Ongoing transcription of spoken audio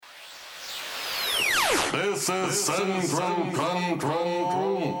This is Central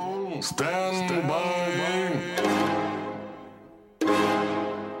Control. Stand by.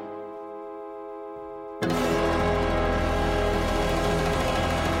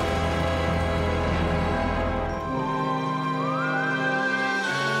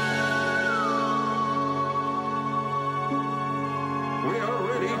 We are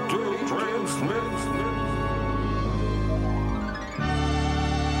ready to transmit.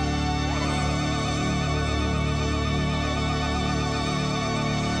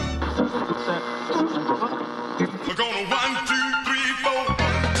 We're gonna 1, 2, 3, 4, 1,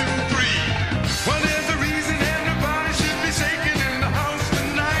 2, 3. Well, there's a reason everybody should be shaking in the house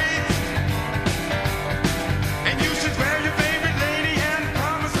tonight. And you should wear your favorite lady and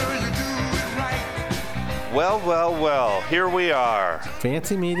promise her you do it right. Well, here we are.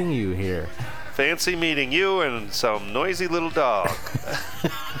 Fancy meeting you here. Fancy meeting you and some noisy little dog.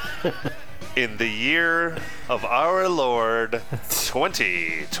 In the year of our Lord,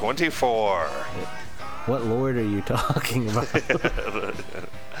 2024. What Lord are you talking about?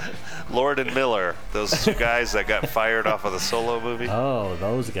 Lord and Miller, those two guys that got fired off of the Solo movie. Oh,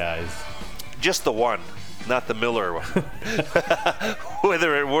 those guys. Just the one, not the Miller one.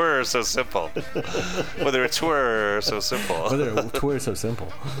 Whether it were so simple. Whether it were so simple. Whether it were so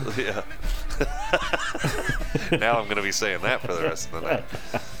simple. Yeah. Now I'm going to be saying that for the rest of the night.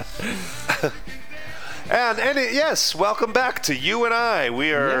 And yes, welcome back to You and I.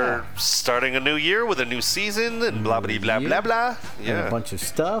 We are starting a new year with a new season and blah, blah, blah, blah, blah. And a bunch of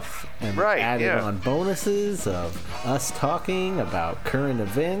stuff. And Right, added yeah. on bonuses of us talking about current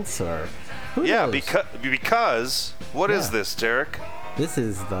events or who knows? Because what is Yeah. this, Derrick? This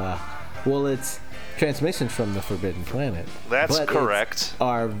is it's transmissions from the Forbidden Planet. That's but correct. It's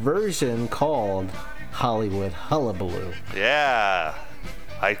our version called Hollywood Hullabaloo. Yeah.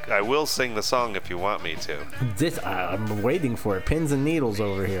 I will sing the song if you want me to. I'm waiting for it. Pins and needles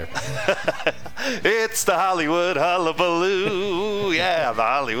over here. It's the Hollywood Hullabaloo. Yeah, the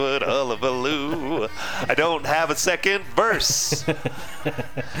Hollywood Hullabaloo. I don't have a second verse.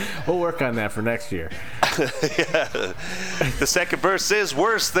 We'll work on that for next year. Yeah. The second verse is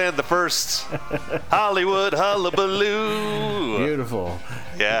worse than the first. Hollywood Hullabaloo. Beautiful.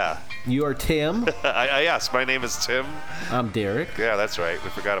 Yeah. You are Tim. Yes, my name is Tim. I'm Derrick. Yeah, that's right.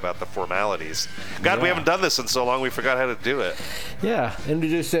 We forgot about the formalities. God, we Yeah. haven't done this in so long, we forgot how to do it. Yeah,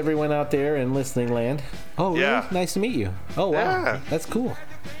 introduce everyone out there in listening land. Oh, really? Yeah. Nice to meet you. Oh, wow. Yeah. That's cool.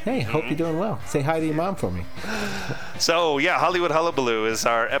 Hey, hope you're doing well. Say hi to your mom for me. So, yeah, Hollywood Hullabaloo is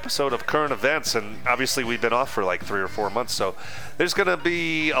our episode of current events, and obviously we've been off for like 3 or 4 months, so there's going to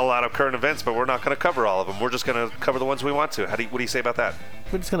be a lot of current events, but we're not going to cover all of them. We're just going to cover the ones we want to. What do you say about that?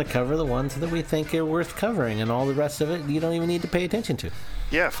 We're just going to cover the ones that we think are worth covering, and all the rest of it you don't even need to pay attention to.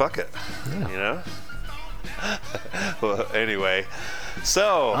 Yeah, fuck it. Yeah. You know? Well, anyway,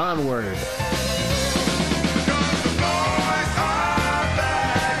 so... Onward. Because the boys are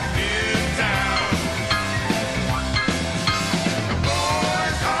back in town. The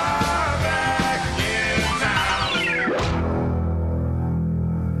boys are back in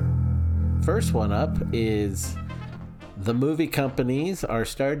town. First one up is the movie companies are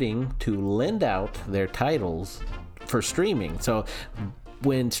starting to lend out their titles for streaming. So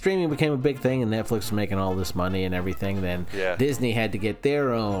when streaming became a big thing and Netflix was making all this money and everything, then Yeah. Disney had to get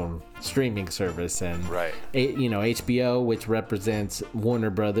their own streaming service, and Right. HBO, which represents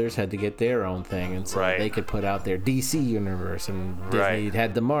Warner Brothers, had to get their own thing, and so Right. they could put out their DC universe, and Disney Right.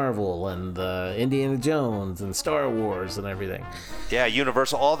 had the Marvel and the Indiana Jones and Star Wars and everything. Yeah,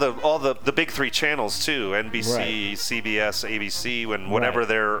 Universal, all the big 3 channels too, NBC, Right. CBS, ABC, when whatever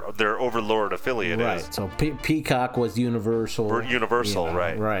Right. their overlord affiliate Right. is. So Peacock was Universal. Or Universal,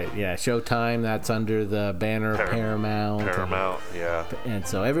 right. Right. Yeah. Showtime, that's under the banner of Paramount. Paramount, yeah. And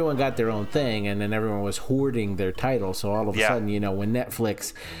so everyone got their own thing, and then everyone was hoarding their titles. So all of a Yeah. sudden, when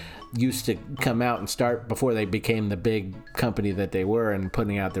Netflix used to come out and start before they became the big company that they were and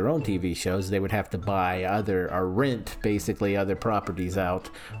putting out their own TV shows, they would have to buy or rent basically other properties out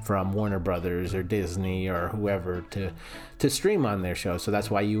from Warner Brothers or Disney or whoever to stream on their show. So that's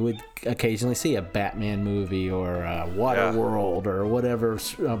why you would occasionally see a Batman movie or a Waterworld or whatever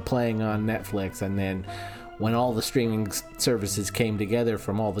playing on Netflix, and then when all the streaming services came together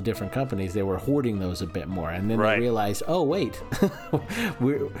from all the different companies, they were hoarding those a bit more, and then Right. they realized, oh wait,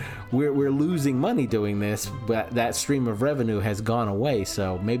 we're losing money doing this, but that stream of revenue has gone away,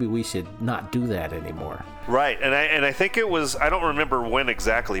 so maybe we should not do that anymore. Right, and I think it was, I don't remember when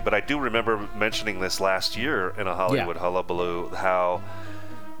exactly, but I do remember mentioning this last year in a Hollywood Hullabaloo, how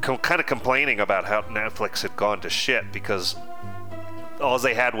kind of complaining about how Netflix had gone to shit because all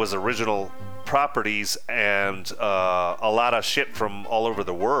they had was original properties and a lot of shit from all over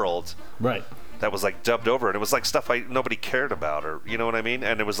the world. Right. That was like dubbed over, and it was like stuff nobody cared about, or you know what I mean.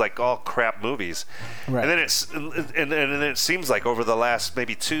 And it was like all crap movies. Right. And then then it seems like over the last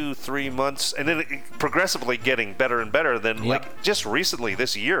maybe 2-3 months, and then it progressively getting better and better. Then like just recently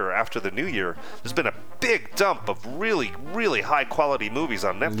this year, after the new year, there's been a big dump of really really high quality movies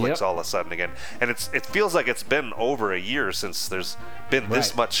on Netflix all of a sudden again. And it feels like it's been over a year since there's been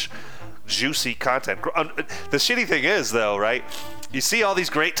this much juicy content. The shitty thing is though, right? You see all these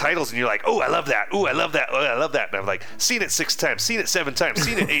great titles and you're like, oh, I love that. Oh, I love that. Oh, I love that. And I'm like, seen it 6 times, seen it 7 times,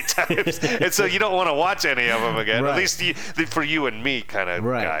 seen it 8 times. And so you don't want to watch any of them again. At least for you and me kind of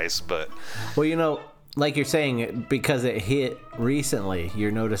guys. But well, you know, like you're saying, because it hit recently,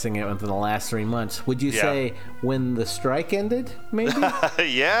 you're noticing it within the last 3 months. Would you say when the strike ended, maybe?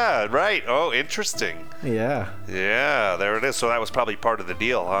 Yeah, right. Oh, interesting. Yeah. Yeah, there it is. So that was probably part of the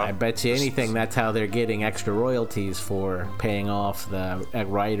deal, huh? I bet you anything that's how they're getting extra royalties for paying off the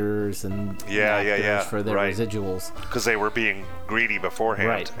writers and actors for their residuals. Because they were being greedy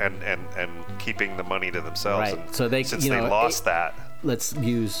beforehand and keeping the money to themselves. Right. And so they, since they lost that. Let's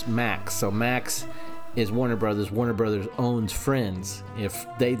use Max. So Max is Warner Brothers. Warner Brothers owns Friends. If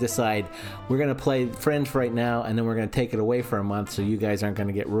they decide we're going to play Friends right now and then we're going to take it away for a month, so you guys aren't going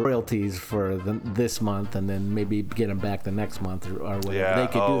to get royalties for this month, and then maybe get them back the next month or whatever, they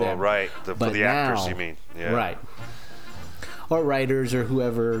could do that. Right. For the actors, you mean? Yeah. Right. Or writers or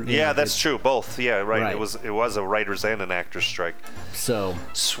whoever. Yeah, that's true. Both. Yeah, right. It was a writers and an actors strike. So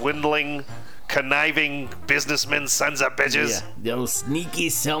swindling, conniving businessmen, sons of bitches. Yeah, those sneaky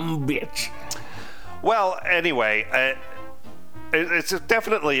some bitch. Well, anyway, it's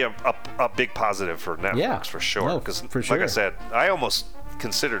definitely a big positive for Netflix for sure. Because, like I said, I almost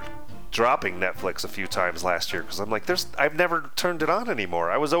considered dropping Netflix a few times last year because I'm like, I've never turned it on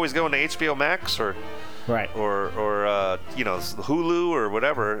anymore. I was always going to HBO Max or you know, Hulu or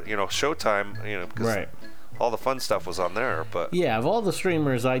whatever, you know, Showtime, you know, because all the fun stuff was on there. But yeah, of all the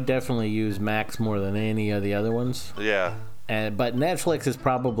streamers, I definitely use Max more than any of the other ones. Yeah. But Netflix is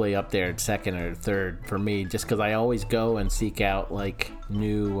probably up there at second or third for me, just because I always go and seek out like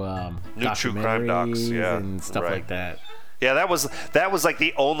new true crime docs, and stuff like that. Yeah, that was like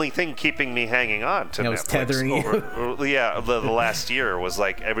the only thing keeping me hanging on to Netflix. Was tethering you. The last year was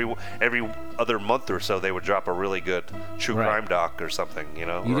like every other month or so they would drop a really good true crime doc or something, you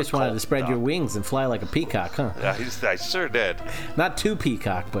know. You just wanted to spread your wings and fly like a peacock, huh? Yeah, I sure did. Not too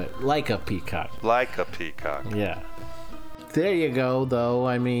peacock, but like a peacock. Like a peacock. Yeah. There you go, though.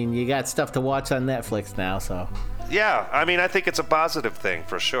 I mean, you got stuff to watch on Netflix now, so. Yeah, I mean, I think it's a positive thing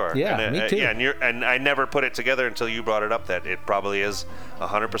for sure. Yeah, me too. And I never put it together until you brought it up that it probably is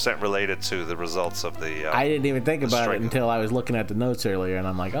 100% related to the results of the. I didn't even think about it until I was looking at the notes earlier, and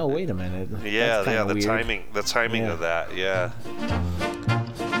I'm like, oh, wait a minute. Yeah, the weird. timing of that. Yeah.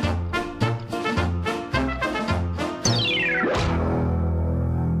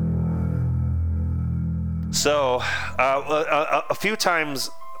 So, a few times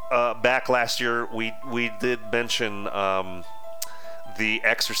back last year, we did mention The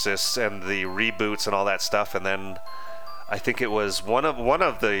Exorcist and the reboots and all that stuff, and then I think it was one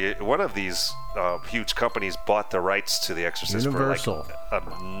of these huge companies bought the rights to The Exorcist Universal. for like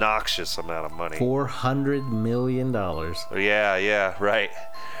an obnoxious amount of money. $400 million. Yeah,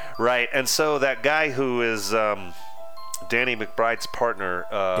 right. And so that guy who is Danny McBride's partner,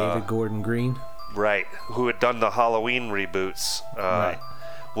 David Gordon Green. Right, who had done the Halloween reboots.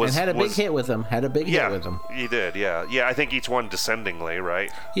 And had a big hit with them. He did, yeah. Yeah, I think each one descendingly,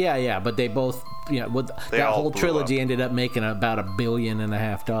 right? Yeah, but they both, that whole trilogy ended up making about $1.5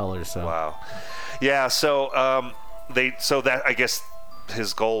 billion. So. Wow. Yeah, so that, I guess,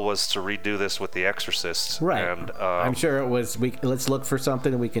 his goal was to redo this with The Exorcist. Right. And I'm sure it was, let's look for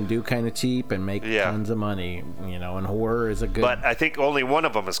something we can do kind of cheap and make tons of money, and horror is a good... But I think only one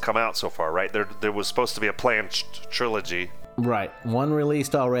of them has come out so far, right? There was supposed to be a planned trilogy. Right. One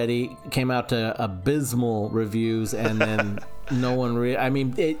released already, came out to abysmal reviews, and then no one... I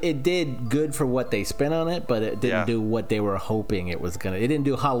mean, it did good for what they spent on it, but it didn't do what they were hoping it was going to... It didn't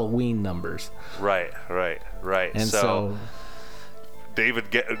do Halloween numbers. Right. And so David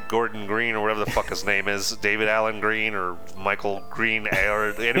Gordon Green, or whatever the fuck his name is, David Allen Green or Michael Green,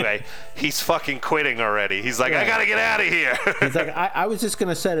 or anyway, he's fucking quitting already. He's like, I gotta get out of here. He's like, I was just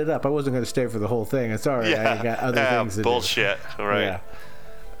gonna set it up. I wasn't gonna stay for the whole thing. It's all right. I got other things to bullshit. do. Right. Yeah.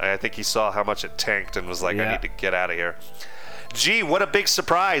 I think he saw how much it tanked and was like, I need to get out of here. Gee, what a big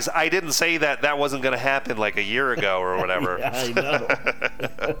surprise. I didn't say that wasn't going to happen like a year ago or whatever. Yeah, I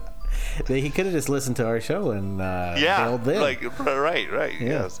know. He could have just listened to our show and bailed in. Right.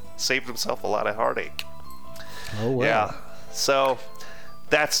 Yeah. Saved himself a lot of heartache. Oh, well. Yeah. So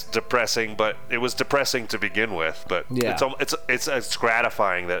that's depressing, but it was depressing to begin with. But it's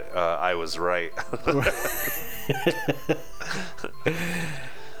gratifying that I was right.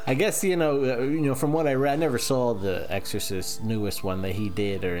 I guess from what I read, I never saw the Exorcist newest one that he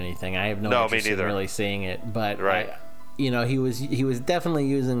did or anything. I have no interest in really seeing it, but he was definitely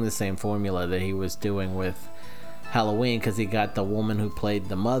using the same formula that he was doing with Halloween, because he got the woman who played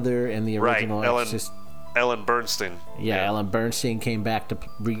the mother in the original Exorcist. Ellen Bernstein. Yeah, Ellen Bernstein came back to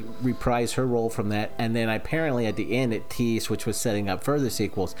reprise her role from that, and then apparently at the end it teased, which was setting up further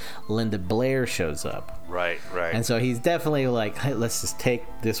sequels, Linda Blair shows up. Right. And so he's definitely like, hey, let's just take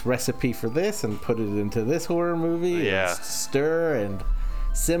this recipe for this and put it into this horror movie. Yeah. And stir and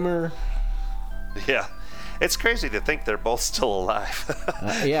simmer. Yeah. It's crazy to think they're both still alive.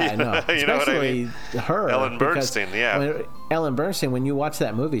 I know. You know what I mean? Her. Ellen Bernstein, Ellen Bernstein, when you watch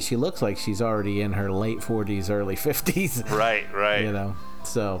that movie, she looks like she's already in her late 40s, early 50s. Right.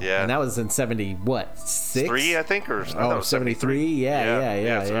 So, and that was in 6? 3, I think, or that was 73? Yeah.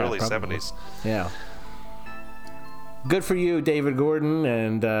 It's early probably. 70s. Yeah. Good for you, David Gordon,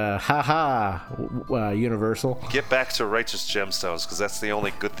 and Universal. Get back to Righteous Gemstones, because that's the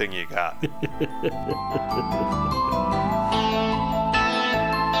only good thing you got.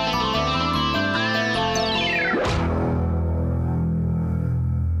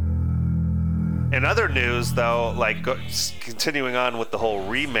 In other news, though, continuing on with the whole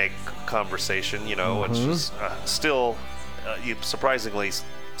remake conversation, which is still surprisingly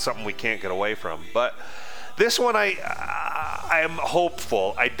something we can't get away from, but this one, I am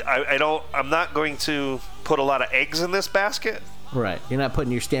hopeful. I'm not going to put a lot of eggs in this basket. Right. You're not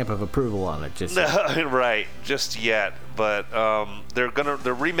putting your stamp of approval on it just yet. Right. Just yet. But they're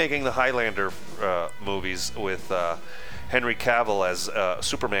remaking the Highlander movies with Henry Cavill as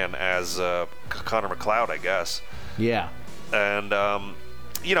Superman as Connor McLeod, I guess. Yeah. And I'm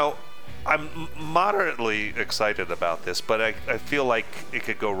moderately excited about this, but I feel like it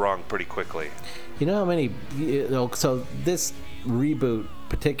could go wrong pretty quickly. You know how many... so this reboot,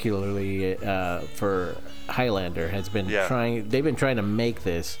 particularly for Highlander, has been trying... They've been trying to make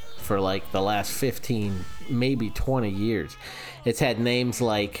this for the last 15, maybe 20 years. It's had names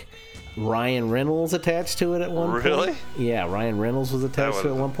like Ryan Reynolds attached to it at one point. Really? Yeah, Ryan Reynolds was attached to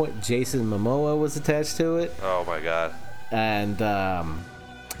it at one point. Jason Momoa was attached to it. Oh, my God. And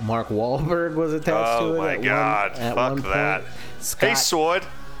Mark Wahlberg was attached to it. Oh, my God. Fuck that. Hey, Sword.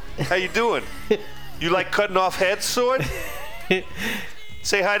 How you doing? You like cutting off heads, Sword?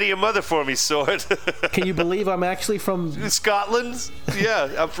 Say hi to your mother for me, Sword. Can you believe I'm actually from... Scotland?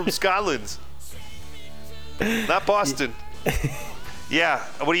 Yeah, I'm from Scotland. Not Boston. Yeah,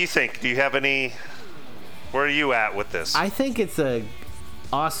 what do you think? Do you have any... Where are you at with this? I think it's a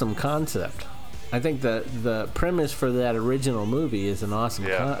awesome concept. I think the premise for that original movie is an awesome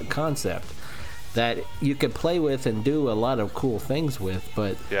concept that you could play with and do a lot of cool things with,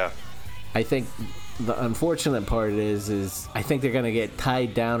 but I think the unfortunate part is I think they're going to get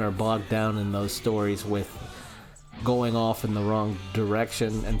tied down or bogged down in those stories with going off in the wrong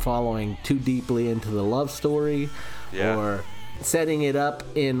direction and following too deeply into the love story or setting it up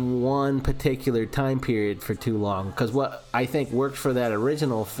in one particular time period for too long. Because what I think worked for that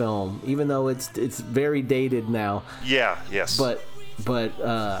original film, even though it's very dated now. Yeah, yes. But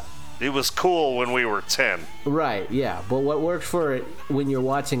it was cool when we were 10. Right, yeah. But what works for it when you're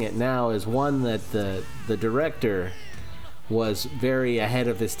watching it now is one that the director was very ahead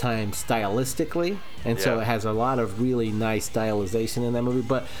of his time stylistically, and so it has a lot of really nice stylization in that movie.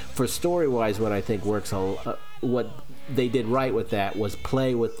 But for story-wise, what I think works, what they did right with that was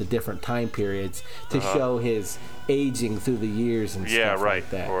play with the different time periods to show his aging through the years and stuff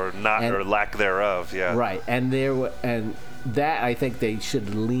like that. Or not, or lack thereof, Right, and that I think they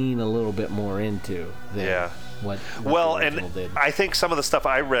should lean a little bit more into than what the original did. I think some of the stuff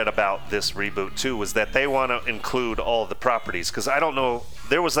I read about this reboot too was that they want to include all the properties, because I don't know,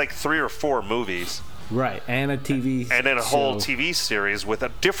 there was 3 or 4 movies, right, and a TV and then a whole TV series with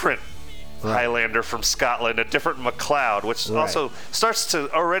a different Highlander from Scotland, a different MacLeod, which also starts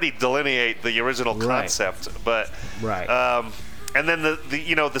to already delineate the original concept, but and then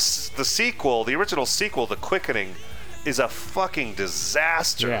the sequel, the original sequel, The Quickening, is a fucking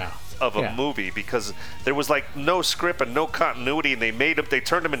disaster of a movie, because there was no script and no continuity, and they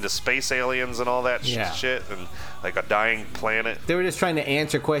turned them into space aliens and all that shit, and a dying planet. They were just trying to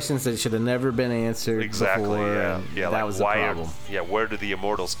answer questions that should have never been answered before. That was the problem. Where do the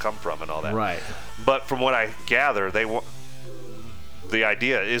immortals come from and all that. Right. But from what I gather, the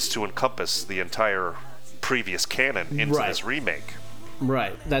idea is to encompass the entire previous canon into this remake.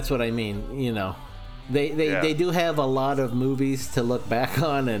 Right. That's what I mean. You know, they do have a lot of movies to look back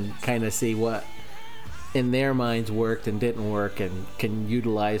on and kind of see what in their minds worked and didn't work and can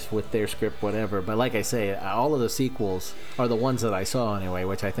utilize with their script, whatever. But like I say, all of the sequels are the ones that I saw anyway,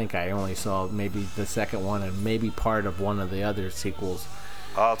 which I think I only saw maybe the second one and maybe part of one of the other sequels.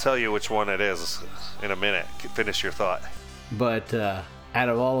 I'll tell you which one it is in a minute. Finish your thought. But out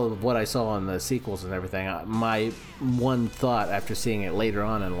of all of what I saw in the sequels and everything, my one thought after seeing it later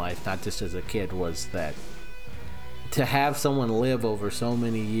on in life, not just as a kid, was that to have someone live over so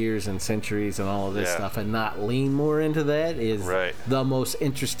many years and centuries and all of this stuff and not lean more into that is the most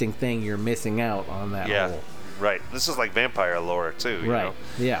interesting thing you're missing out on that whole. Right. This is like vampire lore too, you know?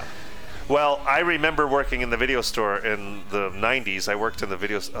 Yeah. Well, I remember working in the video store in the 90s. I worked in the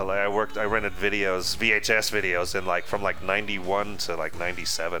videos. I rented videos, VHS videos, in from 91 to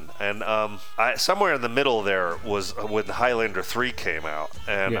 97. And somewhere in the middle there was when Highlander 3 came out,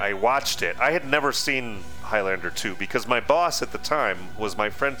 and I watched it. I had never seen Highlander 2 because my boss at the time was my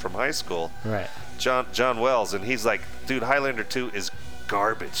friend from high school, John Wells, and he's like, "Dude, Highlander 2 is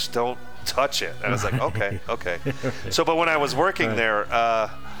garbage. Don't touch it." And I was like, "Okay." So, but when I was working there,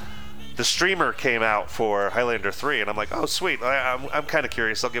 the streamer came out for Highlander 3, and I'm like, oh, sweet. I'm kind of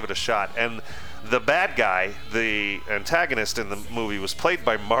curious. I'll give it a shot. And the bad guy, the antagonist in the movie, was played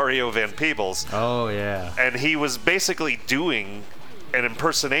by Mario Van Peebles. Oh, yeah. And he was basically doing an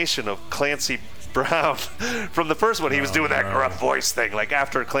impersonation of Clancy Brown from the first one. He was doing that gruff voice thing, like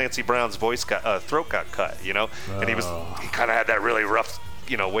after Clancy Brown's throat got cut, you know? And he kind of had that really rough,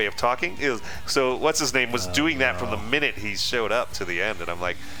 way of talking. So what's his name was doing that from the minute he showed up to the end, and I'm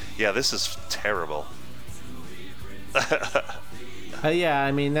like, yeah, this is terrible. Yeah,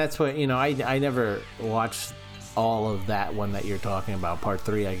 I mean, that's what, I never watched all of that one that you're talking about. Part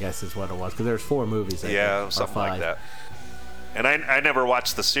 3, I guess, is what it was, because there's 4 movies. Yeah, something like that. And I never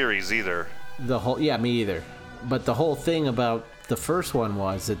watched the series either. Me either. But the whole thing about the first one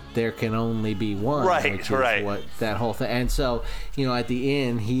was that there can only be one, which is what that whole thing. And so, at the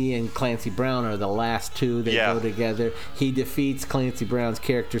end, he and Clancy Brown are the last two that go together. He defeats Clancy Brown's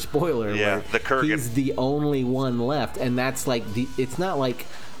character, spoiler alert. The Kurgan. He's the only one left, and that's it's not like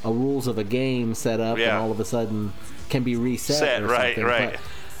a rules of a game set up and all of a sudden can be reset or something. But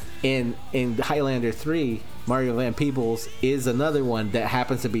in Highlander 3, Mario Van Peebles is another one that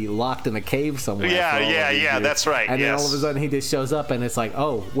happens to be locked in a cave somewhere. Yeah, that's right. And then all of a sudden he just shows up, and it's like,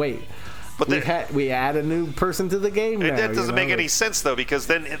 oh, wait. But we add a new person to the game now. That doesn't make any sense, though, because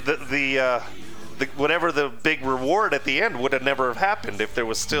then the whatever the big reward at the end would have never have happened if there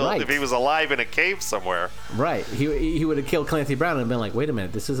was still if he was alive in a cave somewhere. Right. He would have killed Clancy Brown and been like, wait a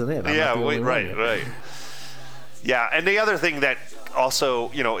minute, this isn't it. Right. Yeah, and the other thing that also,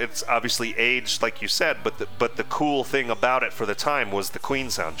 it's obviously aged, like you said, but the cool thing about it for the time was the Queen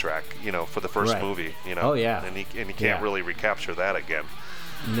soundtrack, for the first movie, Oh, yeah. And you can't really recapture that again.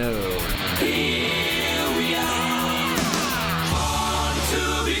 No. Here we are, born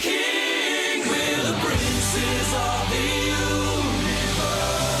to be king, we're the princes of the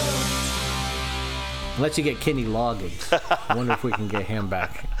Let you get Kenny Loggins. I wonder if we can get him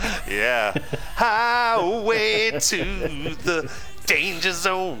back. Yeah. Highway to the danger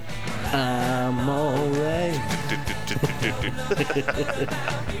zone. I'm alright. You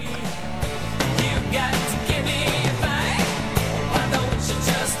got to give me a fight. Why don't you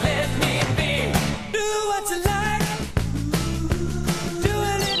just let me be? Do what you like. Do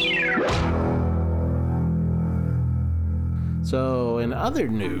it. So, in other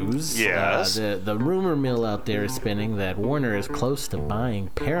news, the rumor mill out there is spinning that Warner is close to buying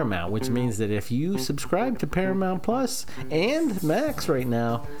Paramount, which means that if you subscribe to Paramount Plus and Max right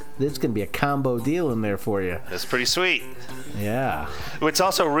now, there's going to be a combo deal in there for you. That's pretty sweet. Yeah. It's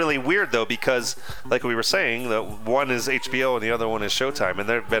also really weird, though, because, like we were saying, the one is HBO and the other one is Showtime, and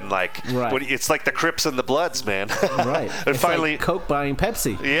they've been like, it's like the Crips and the Bloods, man. Right. And finally, like Coke buying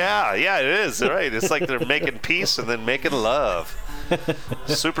Pepsi. Yeah, it is. Right. It's like they're making peace and then making love.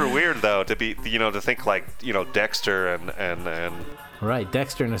 Super weird, though, to be, to think like, Dexter and Right,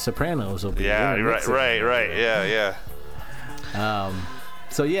 Dexter and the Sopranos will be. Yeah, right. Yeah.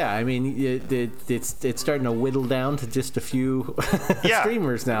 So yeah, I mean, it's starting to whittle down to just a few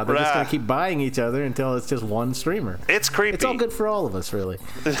streamers now. They're just gonna keep buying each other until it's just one streamer. It's creepy. It's all good for all of us, really.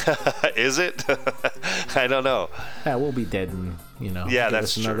 Is it? I don't know. Yeah, we'll be dead in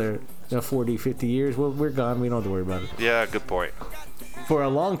that's another 40, 50 years. We're gone. We don't have to worry about it. Yeah, good point. For a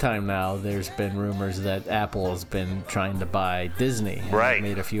long time now, there's been rumors that Apple has been trying to buy Disney. And right.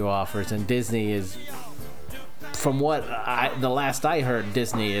 made a few offers, and Disney is from what the last I heard,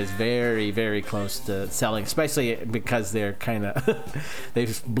 Disney is very, very close to selling, especially because they're kind of they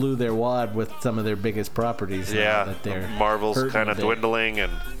blew their wad with some of their biggest properties. Yeah, that they're Marvel's kind of dwindling,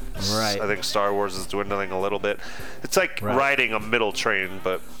 and right. I think Star Wars is dwindling a little bit. It's like riding a middle train,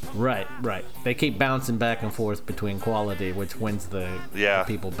 but right. They keep bouncing back and forth between quality, which wins the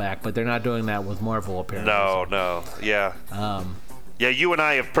people back. But they're not doing that with Marvel, apparently. No, yeah. Yeah, you and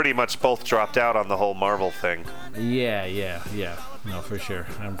I have pretty much both dropped out on the whole Marvel thing. Yeah. No, for sure.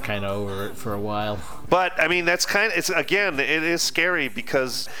 I'm kind of over it for a while. But I mean, that's kind of, it is scary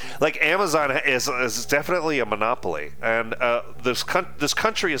because like Amazon is definitely a monopoly, and this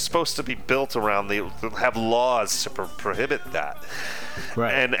country is supposed to be built around have laws to prohibit that.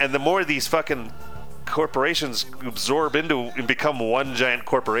 Right. And the more these fucking corporations absorb into and become one giant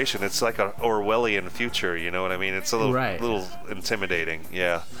corporation, it's like an Orwellian future, you know what I mean? It's a little intimidating.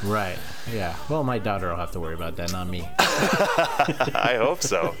 Yeah. Right. Yeah. Well, my daughter will have to worry about that, not me. I hope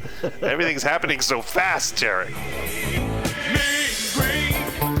so. Everything's happening so fast, Derrick.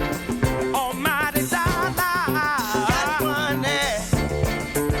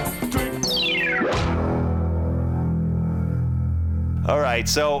 All right,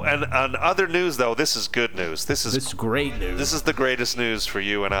 so and on other news, though, this is good news. This is great news. This is the greatest news for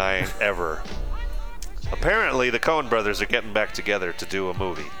you and I ever. Apparently, the Coen brothers are getting back together to do a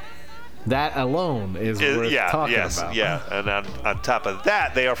movie. That alone is worth talking about. Yeah, and on top of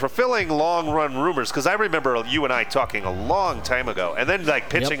that, they are fulfilling long-run rumors, because I remember you and I talking a long time ago, and then like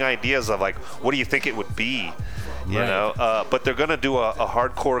pitching ideas of like, what do you think it would be? You know, but they're going to do a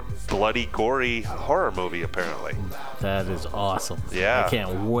hardcore, bloody, gory horror movie, apparently. That is awesome. Yeah. I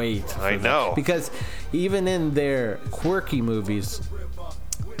can't wait. I know. Because even in their quirky movies,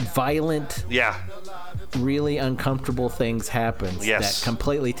 violent, really uncomfortable things happen that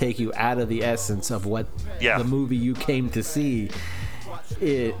completely take you out of the essence of what the movie you came to see.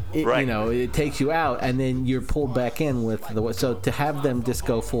 You know, it takes you out, and then you're pulled back in with so to have them just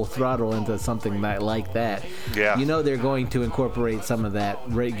go full throttle into something like that, you know, they're going to incorporate some of that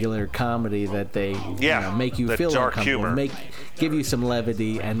regular comedy that they make you feel dark uncomfortable, give you some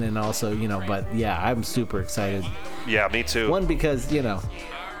levity, and then also, you know, but I'm super excited. Yeah, me too. One, because, you know,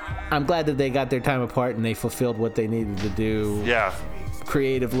 I'm glad that they got their time apart and they fulfilled what they needed to do. Yeah.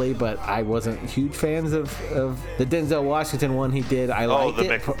 Creatively, but I wasn't huge fans of the Denzel Washington one he did. I liked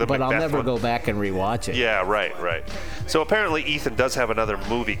it, but I'll never go back and rewatch it. Yeah, right. So apparently Ethan does have another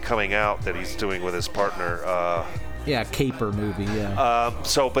movie coming out that he's doing with his partner. Caper movie,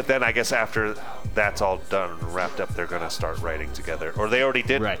 but then I guess after that's all done and wrapped up, they're going to start writing together. Or they already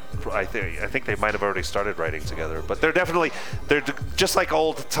did. Right. I think they might have already started writing together. But they're just like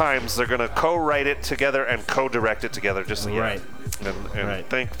old times, they're going to co-write it together and co-direct it together. And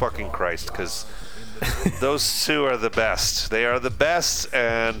thank fucking Christ, because those two are the best. They are the best,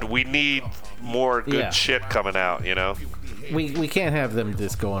 and we need more good shit coming out, you know? We can't have them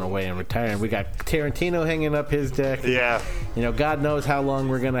just going away and retiring. We got Tarantino hanging up his deck. Yeah. You know, God knows how long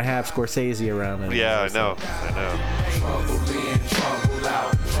we're going to have Scorsese around. Anyway, I know. Trouble in, trouble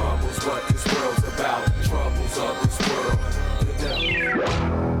out. Trouble's what this world's about. Troubles of this world.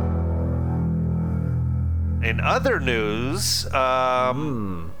 In other news,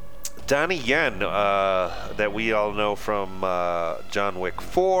 Donnie Yen, that we all know from John Wick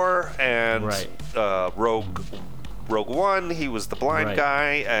 4 and Rogue One, he was the blind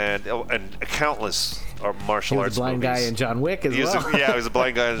guy, and countless martial arts movies. He was the blind guy in John Wick as well. He was a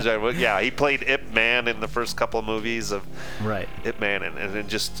blind guy in John Wick. Yeah, he played Ip Man in the first couple of movies of Ip Man, and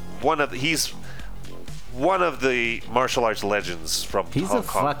just he's one of the martial arts legends from Hong Kong. He's a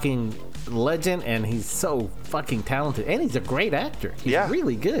fucking legend, and he's so fucking talented, and he's a great actor. He's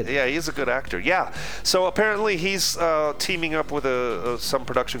really good. Yeah, he's a good actor. Yeah. So apparently he's teaming up with some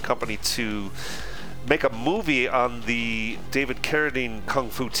production company to make a movie on the David Carradine Kung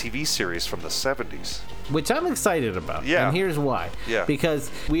Fu TV series from the 70s. Which I'm excited about. Yeah. And here's why. Yeah. Because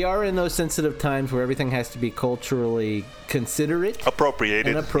we are in those sensitive times where everything has to be culturally considerate.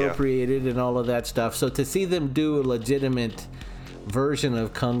 Appropriated. And all of that stuff. So to see them do a legitimate version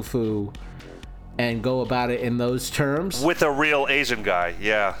of Kung Fu and go about it in those terms. With a real Asian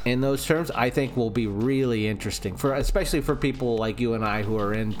guy, in those terms, I think will be really interesting. Especially for people like you and I who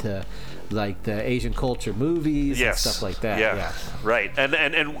are into like the Asian culture movies and stuff like that. Yeah. Right.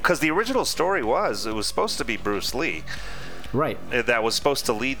 And because the original story it was supposed to be Bruce Lee. Right. That was supposed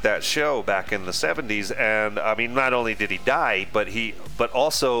to lead that show back in the 70s, and I mean, not only did he die, but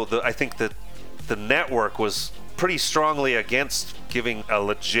also I think that the network was pretty strongly against giving a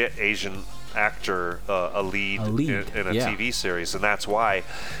legit Asian actor a lead in a TV series, and that's why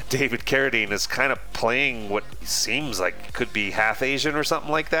David Carradine is kind of playing what seems like could be half Asian or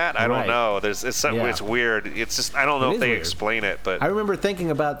something like that. I don't Right. know. It's something. Yeah. It's weird. It's just I don't know It if is they weird. explain it, but I remember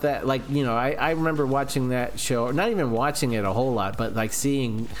thinking about that, like, I remember watching that show, not even watching it a whole lot, but like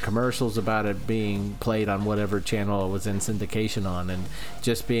seeing commercials about it being played on whatever channel it was in syndication on, and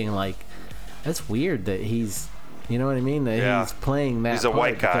just being like, that's weird that he's, you know what I mean? That Yeah. he's playing that He's a part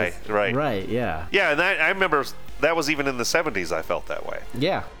white guy, because- right. Right, yeah. yeah. And I remember that was even in the 70s. I felt that way.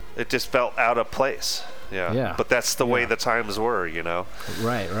 Yeah, It just felt out of place. Yeah. Yeah. But that's the way Yeah. the times were,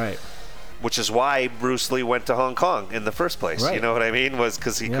 right. Which is why Bruce Lee went to Hong Kong in the first place. You Right. know what I mean? Was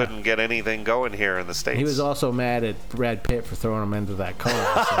because he Yeah. couldn't get anything going here in the States. He was also mad at Brad Pitt for throwing him into that car.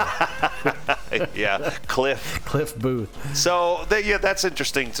 So. yeah, Cliff. Cliff Booth. So that's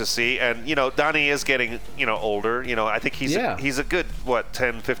interesting to see. And Donnie is getting older. I think he's Yeah. he's a good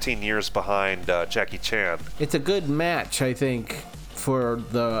 10, 15 years behind Jackie Chan. It's a good match, I think, for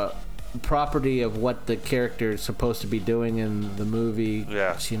the property of what the character is supposed to be doing in the movie.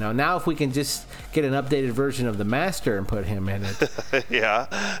 Yeah. Now if we can just get an updated version of The Master and put him in it. yeah,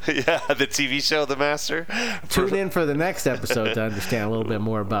 the TV show The Master. Tune in for the next episode to understand a little bit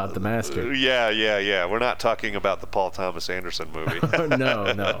more about The Master. Yeah. We're not talking about the Paul Thomas Anderson movie.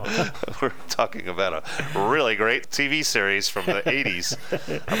 No. We're talking about a really great TV series from the 80s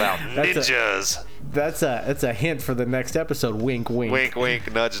about ninjas. That's a hint for the next episode. Wink, wink. Wink,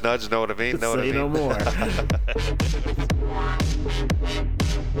 wink, nudge, nudge. Know what I mean? Know what I Say mean? no more.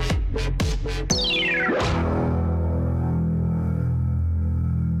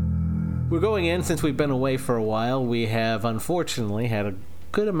 We're going in, since we've been away for a while, we have unfortunately had a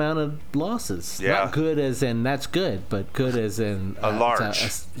good amount of losses. Yeah. Not good as in that's good, but good as in A large.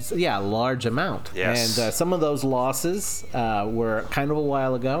 a large amount. Yes. And some of those losses were kind of a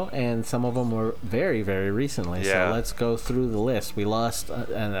while ago, and some of them were very, very recently. Yeah. So let's go through the list. We lost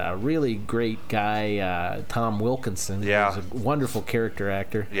a really great guy, Tom Wilkinson. Yeah. He was a wonderful character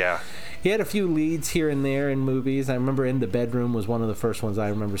actor. Yeah. He had a few leads here and there in movies. I remember In the Bedroom was one of the first ones I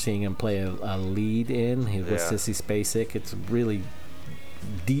remember seeing him play a lead in. He was Yeah. Sissy Spacek. It's really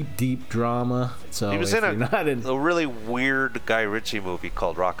deep drama. So He was if in you're not in. a really weird Guy Ritchie movie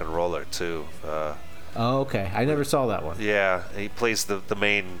called Rock and Roller too. Oh, okay. I never saw that one. Yeah, he plays the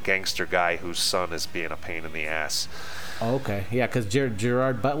main gangster guy whose son is being a pain in the ass. Oh, okay. Yeah, because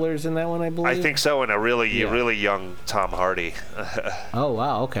Gerard Butler's in that one, I believe. I think so, and a really Yeah. young Tom Hardy. Oh,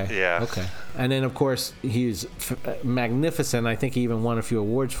 wow. Okay. Yeah. Okay. And then, of course, he's magnificent. I think he even won a few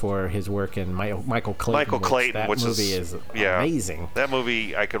awards for his work in Michael Clayton. Michael Clayton, which movie is amazing. That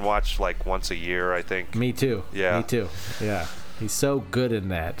movie I can watch like once a year, I think. Me too. Yeah. Me too. Yeah. He's so good in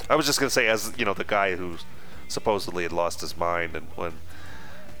that. I was just gonna say, as the guy who supposedly had lost his mind, and when,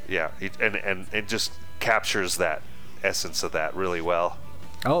 and it just captures that essence of that really well.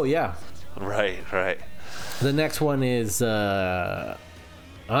 Oh, yeah. Right. The next one is Andre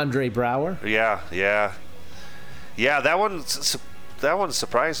Braugher. Yeah. That one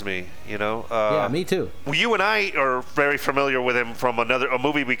surprised me. Yeah, me too. You and I are very familiar with him from a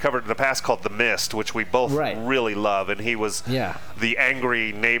movie we covered in the past called The Mist, which we both Right. really love, and he was Yeah. the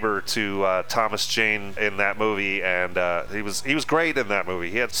angry neighbor to Thomas Jane in that movie, and he was great in that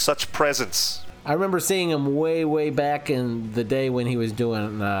movie. He had such presence. I remember seeing him way back in the day when he was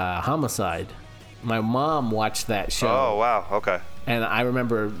doing Homicide. My mom watched that show. Oh wow, okay. And I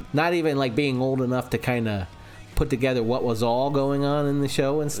remember not even like being old enough to kind of put together what was all going on in the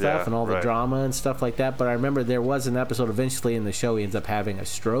show and stuff, Yeah, and all the right. drama and stuff like that. But I remember there was an episode eventually in the show he ends up having a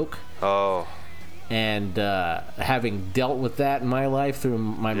stroke. Oh. And having dealt with that in my life through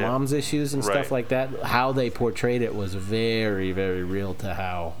my Yeah. mom's issues and stuff Right. like that, how they portrayed it was very, very real to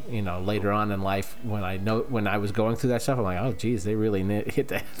how, later on in life when I was going through that stuff, I'm like, oh, geez, they really hit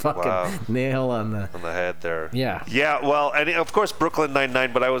that fucking Wow. nail on the... On the head there. Yeah. Yeah, well, and of course Brooklyn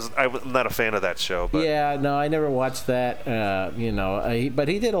Nine-Nine, but I'm not a fan of that show. But Yeah, no, I never watched that. But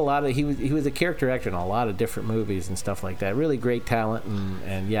he did a lot of. He was a character actor in a lot of different movies and stuff like that. Really great talent,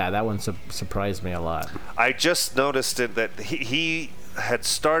 and yeah, that one surprised me a lot. I just noticed that he had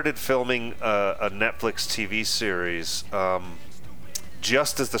started filming a Netflix TV series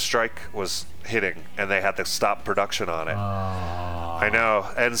just as the strike was hitting, and they had to stop production on it. I know,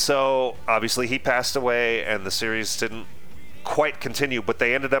 and so obviously he passed away, and the series didn't quite continue, but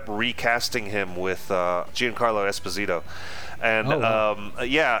they ended up recasting him with Giancarlo Esposito. And Oh, wow.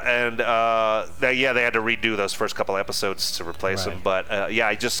 they had to redo those first couple episodes to replace Right. him. But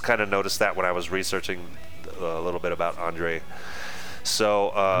I just kind of noticed that when I was researching a little bit about Andre.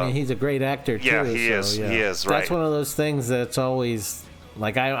 So I mean, he's a great actor too. yeah, he is. Yeah. He is. That's Right. one of those things that's always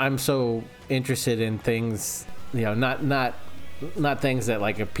like I'm so interested in things, not not things that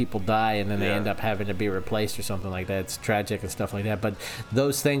like if people die and then they Yeah. end up having to be replaced or something like that. It's tragic and stuff like that. But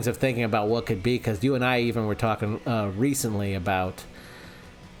those things of thinking about what could be, because you and I even were talking recently about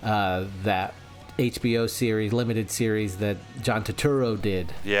that HBO series, limited series that John Turturro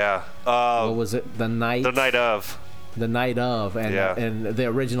did. Yeah. What was it? The night of. The night of, and Yeah. and the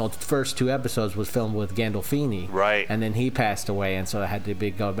original first 2 episodes was filmed with Gandolfini, Right. And then he passed away, and so I had to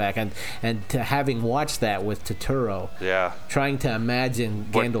go back and to having watched that with Turturro, Yeah. trying to imagine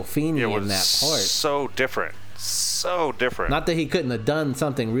Gandolfini It in was that part. so different. So different. Not that he couldn't have done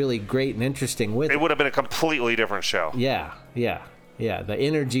something really great and interesting with It it. would have been a completely different show. Yeah. The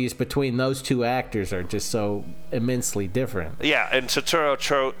energies between those 2 actors are just so immensely different. Yeah, and Turturro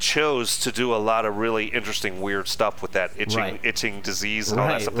chose to do a lot of really interesting, weird stuff with that itching disease and all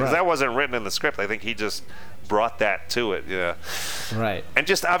that Right, stuff. Because right. that wasn't written in the script. I think he just brought that to it. Yeah. Right. And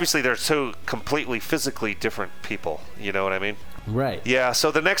just obviously they're 2 completely physically different people. You know what I mean? Right. Yeah. So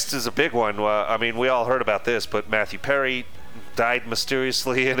the next is a big one. I mean, we all heard about this, but Matthew Perry died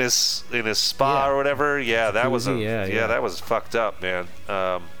mysteriously in his spa Yeah. or whatever. Yeah, that was Yeah. that was fucked up, man.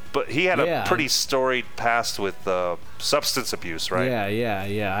 But he had a pretty storied past with substance abuse, right?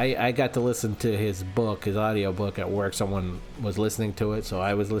 Yeah. I got to listen to his book, his audio book at work. Someone was listening to it, so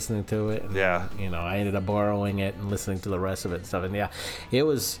I was listening to it. And, Yeah. I ended up borrowing it and listening to the rest of it and stuff. And yeah, it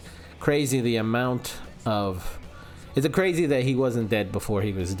was crazy the amount of. It's crazy that he wasn't dead before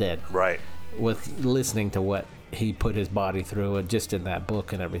he was dead. Right. With listening to what he put his body through, and just in that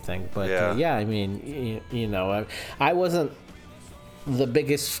book and everything. But Yeah. I mean, I wasn't the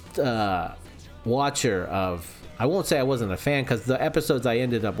biggest watcher of. I won't say I wasn't a fan, because the episodes I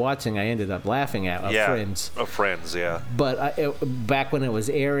ended up watching, I ended up laughing at. Of Friends. Of Friends, yeah. But back when it was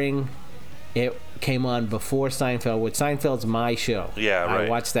airing, it came on before Seinfeld, which Seinfeld's my show. Yeah, right. I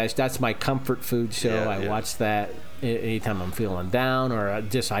watch that. That's my comfort food show. Yeah, I watch that anytime I'm feeling down, or I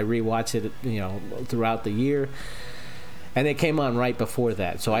rewatch it, throughout the year. And it came on right before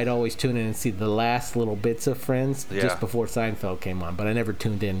that, so I'd always tune in and see the last little bits of Friends just before Seinfeld came on. But I never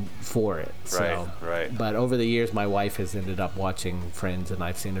tuned in for it. So. Right. But over the years, my wife has ended up watching Friends, and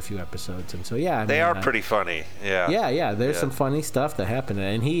I've seen a few episodes, and so They are pretty funny. Yeah. Yeah. There's some funny stuff that happened,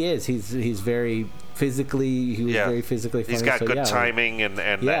 and he's very physically. He was very physically funny. He's got so, good timing and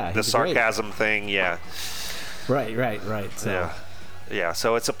the sarcasm thing. Yeah. Right. So. Yeah.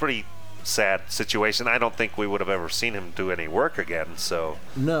 So it's a pretty sad situation. I don't think we would have ever seen him do any work again. So.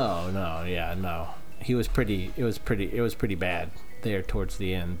 No. He was pretty. It was pretty bad there towards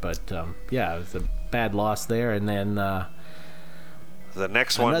the end, but it was a bad loss there, and then. The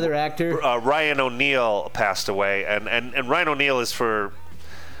next one, another actor, Ryan O'Neal, passed away, and Ryan O'Neal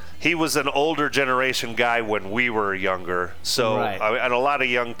he was an older generation guy when we were younger. So, and a lot of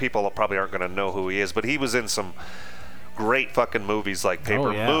young people probably aren't going to know who he is, but he was in some great fucking movies like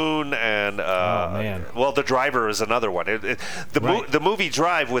Paper Moon and The Driver is another one. The movie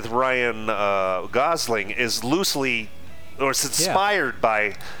Drive with Ryan Gosling is loosely. Or it's inspired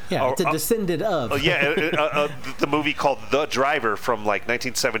by... Yeah, it's a descendant of. The movie called The Driver from,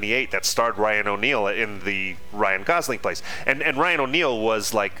 1978 that starred Ryan O'Neal in the Ryan Gosling place. And Ryan O'Neal was,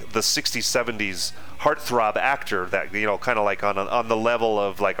 the 60s, 70s heartthrob actor that, kind of on the level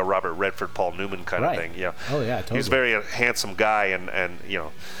of, a Robert Redford, Paul Newman kind of thing. Yeah. Oh, yeah, totally. He was very a handsome guy and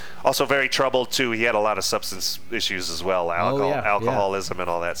also very troubled, too. He had a lot of substance issues as well, alcoholism and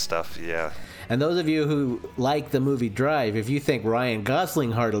all that stuff. Yeah. And those of you who like the movie Drive, if you think Ryan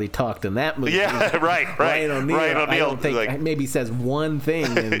Gosling hardly talked in that movie, right. Ryan O'Neal, I don't think maybe says one thing.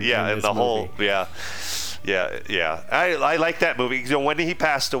 In the whole, yeah. I like that movie. When he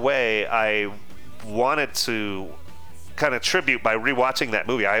passed away, I wanted to kind of tribute by rewatching that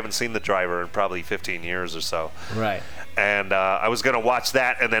movie. I haven't seen The Driver in probably 15 years or so. Right. And I was going to watch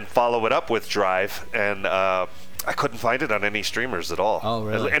that and then follow it up with Drive, and I couldn't find it on any streamers at all. Oh,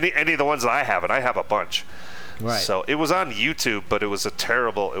 really? Any of the ones that I have, and I have a bunch. Right. So it was on YouTube, but it was it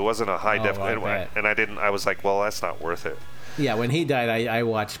wasn't a high def, and I was like, well, that's not worth it. Yeah, when he died, I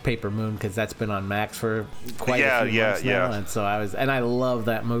watched Paper Moon because that's been on Max for quite a few months now, and so I love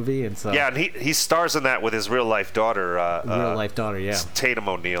that movie, and so and he stars in that with his real life daughter. Tatum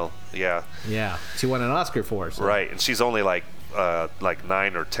O'Neal. Yeah, she won an Oscar for it. So. Right, and she's only like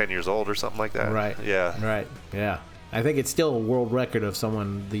 9 or 10 years old or something like that. Right. Yeah. Right. Yeah. I think it's still a world record of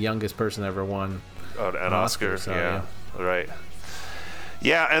the youngest person ever won an Oscar. So, yeah. Right.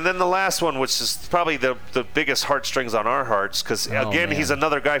 Yeah, and then the last one, which is probably the biggest heartstrings on our hearts, because again, man. he's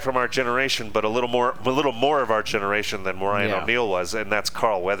another guy from our generation, but a little more of our generation than Ryan O'Neal was, and that's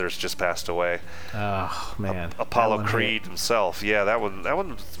Carl Weathers just passed away. Oh man, Apollo Creed himself. Yeah, that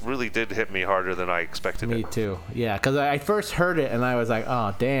one really did hit me harder than I expected. Me too. Yeah, because I first heard it and I was like,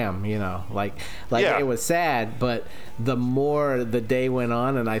 oh damn, like it was sad, but the more the day went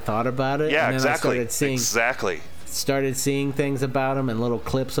on and I thought about it, and then I started seeing things about him and little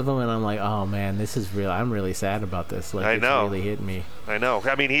clips of him, and I'm like, oh man, this is real. I'm really sad about this. Like, it's really hit me. I know.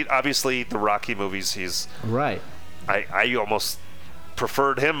 I mean, he obviously, the Rocky movies, he's right. I almost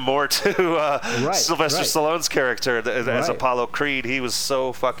preferred him more to Sylvester Stallone's character as Apollo Creed. He was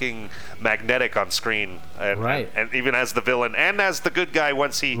so fucking magnetic on screen, and even as the villain and as the good guy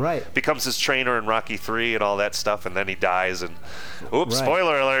once he becomes his trainer in Rocky 3 and all that stuff, and then he dies. And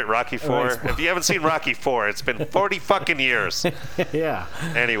spoiler alert, Rocky 4. If you haven't seen Rocky 4, it's been 40 fucking years. Yeah.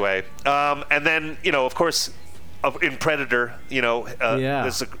 Anyway, and then of course, in Predator,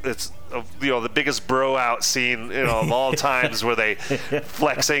 it's the biggest bro out scene of all times, where they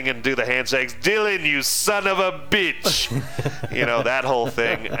flexing and do the handshakes. Dylan, you son of a bitch, that whole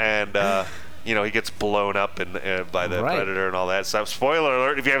thing, and he gets blown up by the Predator and all that stuff. Spoiler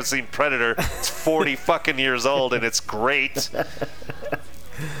alert: if you haven't seen Predator, it's 40 fucking years old, and it's great.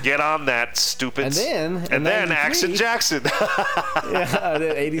 Get on that, stupid. And then Action Jackson.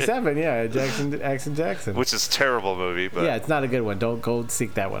 87, Action Jackson. Which is a terrible movie, but yeah, it's not a good one. Don't go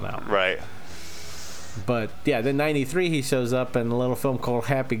seek that one out. Right. But yeah, then 93 he shows up in a little film called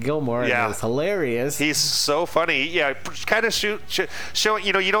Happy Gilmore, and it's hilarious. He's so funny. Yeah, kind of show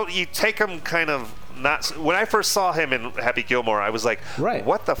you take him kind of. When I first saw him in Happy Gilmore, I was like,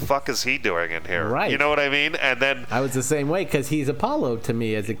 what the fuck is he doing in here? Right. You know what I mean? And then I was the same way, because he's Apollo to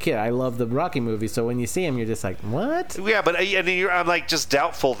me as a kid. I love the Rocky movies, so when you see him, you're just like, what? Yeah, but I'm like just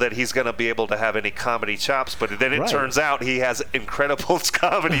doubtful that he's going to be able to have any comedy chops, but then it turns out he has incredible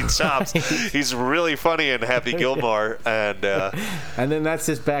comedy chops. He's really funny in Happy Gilmore, and then that's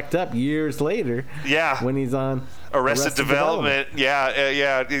just backed up years later. Yeah. When he's on Arrested Development.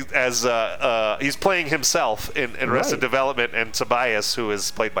 As he's playing himself in Arrested Development, and Tobias, who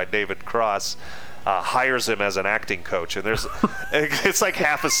is played by David Cross, hires him as an acting coach, and it's like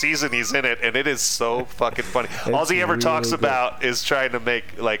half a season he's in it, and it is so fucking funny. All he ever talks about is trying to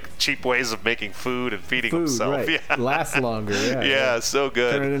make like cheap ways of making food and feeding himself. Right. Yeah. Last longer. Yeah, so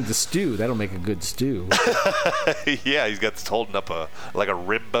good. Turn it into stew. That'll make a good stew. Yeah, he's got holding up a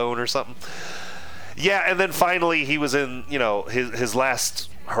rib bone or something. Yeah, and then finally he was in, his last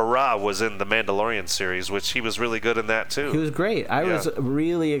hurrah was in the Mandalorian series, which he was really good in that too. He was great. I was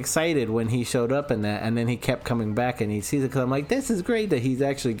really excited when he showed up in that, and then he kept coming back, and he sees it, because I'm like, this is great that he's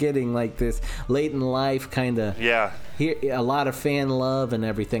actually getting like this late in life kind of a lot of fan love and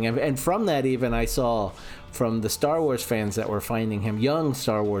everything. And from that, even I saw from the Star Wars fans that were finding him, young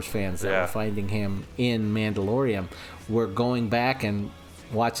Star Wars fans that were finding him in Mandalorian, were going back and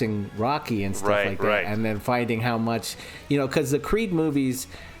watching Rocky and stuff like that, and then finding how much, because the Creed movies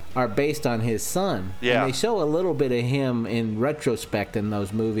are based on his son, and they show a little bit of him in retrospect in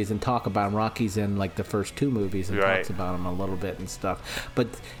those movies, and talk about Rocky's in like the first two movies, and talks about him a little bit and stuff, but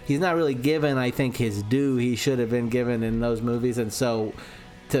he's not really given, I think, his due he should have been given in those movies. And so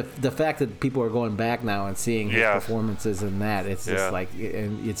the fact that people are going back now and seeing his performances in that, it's just like,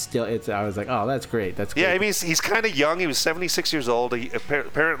 and I was like, oh, that's great. That's great. Yeah, I mean, he's kind of young. He was 76 years old. He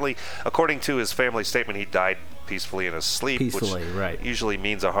apparently, according to his family statement, he died peacefully in his sleep, which usually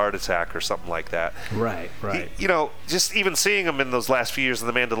means a heart attack or something like that. Right. Just even seeing him in those last few years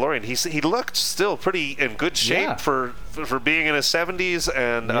of The Mandalorian, he looked still pretty in good shape for being in his 70s,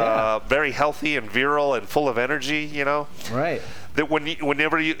 and very healthy and virile and full of energy, Right. That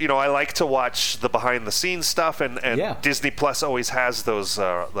whenever I like to watch the behind the scenes stuff, and Disney Plus always has those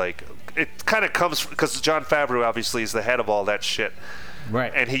it kind of comes because Jon Favreau obviously is the head of all that shit,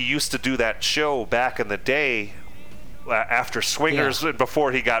 right? And he used to do that show back in the day after Swingers and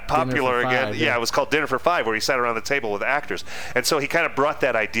before he got popular again. It was called Dinner for Five, where he sat around the table with actors, and so he kind of brought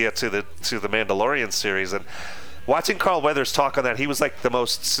that idea to the Mandalorian series. And watching Carl Weathers talk on that, he was like the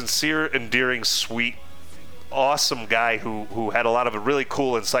most sincere, endearing, sweet, awesome guy who had a lot of really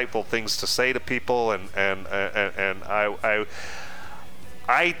cool, insightful things to say to people, and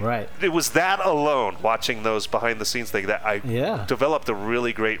it was that alone, watching those behind the scenes things, that I developed a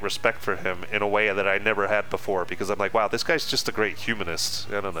really great respect for him in a way that I never had before, because I'm like, wow, this guy's just a great humanist.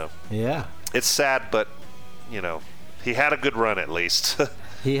 I don't know. Yeah. It's sad, but he had a good run at least.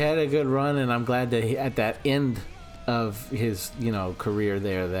 He had a good run, and I'm glad that at that end of his career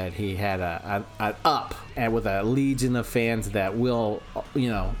there that he had an up and with a legion of fans that will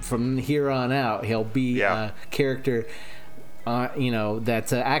from here on out he'll be a character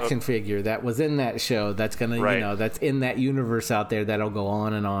that's an action figure that was in that show that's gonna that's in that universe out there that'll go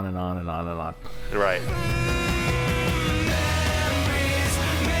on and on and on and on and on. Right.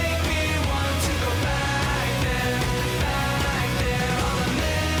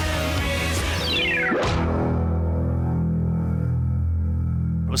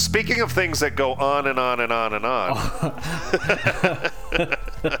 Speaking of things that go on and on and on and on.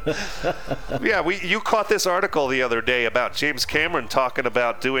 Yeah, you caught this article the other day about James Cameron talking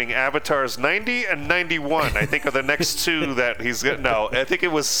about doing Avatars 90 and 91. I think are the next two that he's going to. No, I think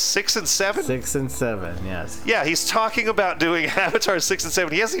it was 6 and 7. 6 and 7, yes. Yeah, he's talking about doing Avatar 6 and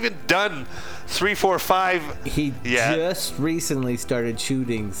 7. He hasn't even done 3, 4, 5 He just recently started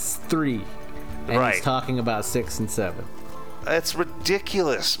shooting 3. And he's talking about 6 and 7. It's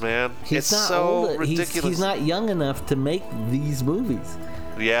ridiculous, man. He's it's so ridiculous. He's not young enough to make these movies.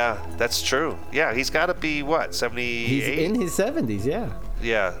 Yeah, that's true. Yeah, he's got to be, what, 78? He's in his 70s, yeah.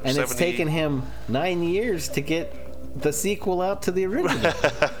 Yeah. And 70... it's taken him 9 years to get the sequel out to the original.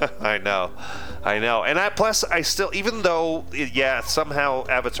 I know. And I still, even though, somehow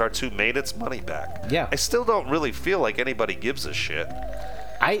Avatar 2 made its money back, I still don't really feel like anybody gives a shit.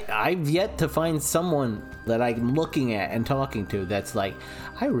 I've yet to find someone that I'm looking at and talking to that's like,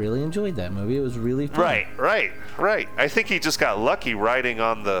 I really enjoyed that movie. It was really fun. Right. I think he just got lucky riding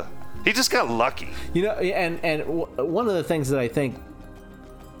on the... He just got lucky. And one of the things that I think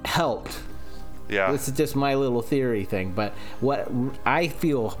helped... Yeah. This is just my little theory thing, but what I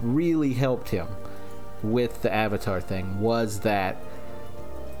feel really helped him with the Avatar thing was that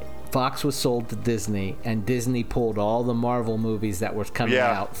Fox was sold to Disney, and Disney pulled all the Marvel movies that were coming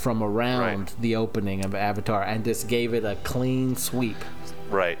out from around the opening of Avatar and just gave it a clean sweep.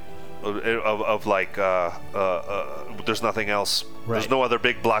 Right. Of like, there's nothing else. Right. There's no other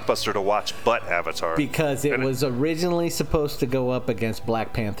big blockbuster to watch but Avatar. Because it was originally supposed to go up against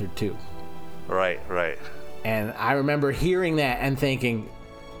Black Panther 2. Right. And I remember hearing that and thinking,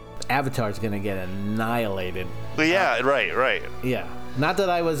 Avatar's going to get annihilated. Yeah, right. Yeah. Not that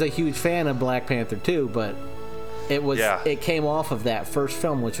I was a huge fan of Black Panther 2, but it was. It came off of that first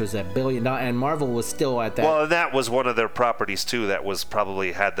film, which was $1 billion, and Marvel was still at that. Well, and that was one of their properties too. That was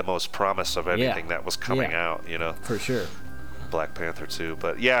probably had the most promise of anything that was coming out. For sure. Black Panther 2,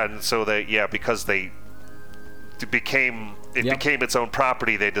 but and so because they became its own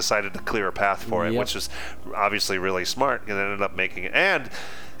property, they decided to clear a path for it, which is obviously really smart, and ended up making it. And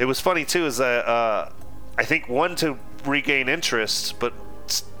it was funny too, is that I think to regain interest, but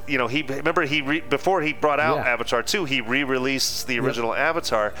before he brought out Avatar 2, he re-released the original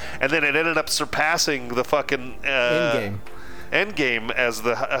Avatar, and then it ended up surpassing the fucking Endgame as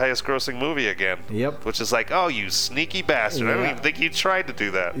the highest grossing movie again. Yep. Which is like, oh, you sneaky bastard. I don't even think you tried to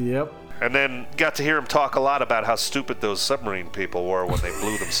do that. Yep. And then got to hear him talk a lot about how stupid those submarine people were when they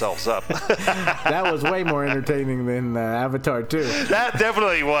blew themselves up. That was way more entertaining than Avatar 2. That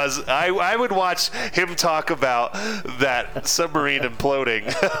definitely was. I would watch him talk about that submarine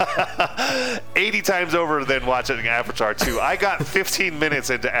imploding 80 times over than watching Avatar 2. I got 15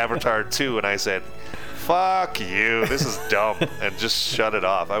 minutes into Avatar 2 and I said, fuck you, this is dumb, and just shut it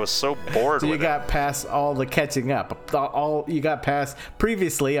off. I was so bored with it. So you got past all the catching up. All you got past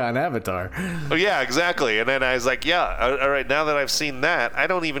previously on Avatar. Oh, yeah, exactly. And then I was like, yeah, all right, now that I've seen that, I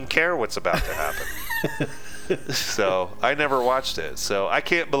don't even care what's about to happen. So I never watched it. So I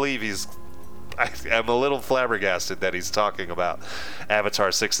can't believe I'm a little flabbergasted that he's talking about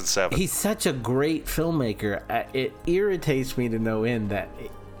Avatar 6 and 7. He's such a great filmmaker. It irritates me to no end that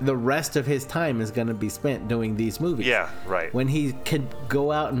the rest of his time is going to be spent doing these movies. Yeah, right. When he could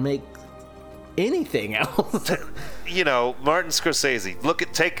go out and make anything else. Martin Scorsese.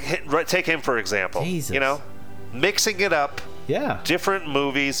 Take him for example. Jesus. Mixing it up. Yeah. Different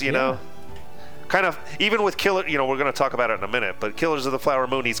movies. Know. Kind of even with Killer. We're going to talk about it in a minute. But Killers of the Flower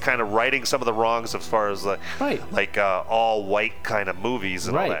Moon, he's kind of righting some of the wrongs as far as like all white kind of movies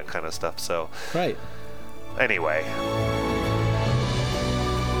and all that kind of stuff. So. Right. Anyway.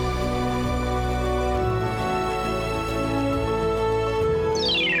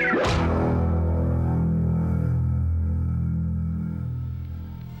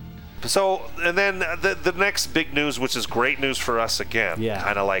 So, and then the next big news, which is great news for us again,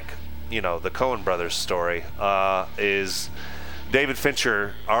 kind of like, the Coen brothers story, is David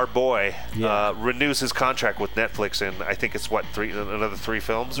Fincher, our boy, renews his contract with Netflix, and I think it's another 3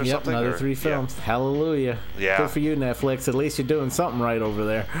 films or something? Another 3 films. Yeah. Hallelujah. Yeah. Good for you, Netflix. At least you're doing something right over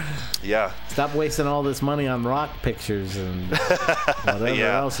there. Yeah. Stop wasting all this money on rock pictures and whatever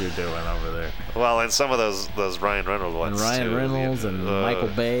else you're doing over there. Well, and some of those Ryan Reynolds ones, and Ryan Reynolds and Michael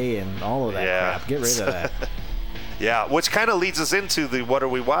Bay and all of that crap. Get rid of that. Yeah, which kind of leads us into the what are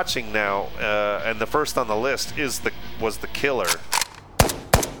we watching now? And the first on the list was The Killer,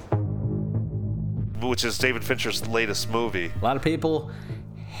 which is David Fincher's latest movie. A lot of people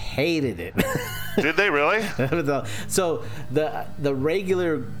hated it. Did they really? So the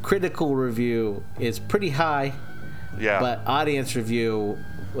regular critical review is pretty high. Yeah. But audience review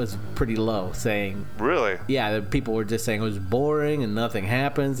was pretty low, saying... Really? Yeah, the people were just saying it was boring and nothing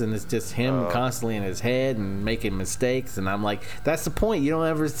happens and it's just him constantly in his head and making mistakes. And I'm like, that's the point. You don't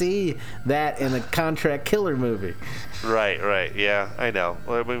ever see that in a contract killer movie. Right. Yeah, I know.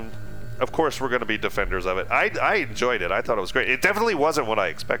 Well, I mean, of course we're going to be defenders of it. I enjoyed it. I thought it was great. It definitely wasn't what I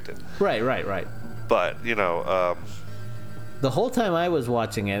expected. Right. But, the whole time I was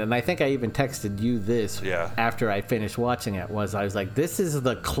watching it, and I think I even texted you this after I finished watching it, I was like, this is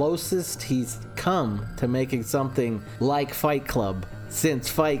the closest he's come to making something like Fight Club since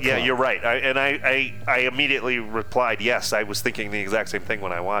Fight Club. Yeah, you're right. I immediately replied, yes, I was thinking the exact same thing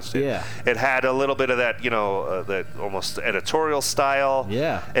when I watched it. Yeah. It had a little bit of that, that almost editorial style.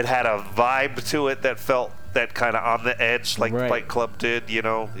 Yeah. It had a vibe to it that felt that kind of on the edge like Fight Club did,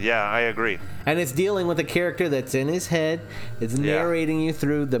 Yeah, I agree. And it's dealing with a character that's in his head. It's narrating you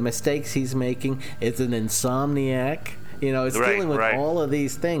through the mistakes he's making. It's an insomniac. It's dealing with all of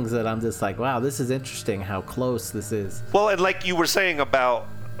these things that I'm just like, wow, this is interesting how close this is. Well, and like you were saying about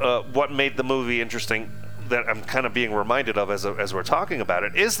what made the movie interesting, that I'm kind of being reminded of as we're talking about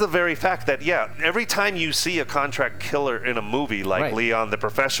it, is the very fact that, every time you see a contract killer in a movie like Leon the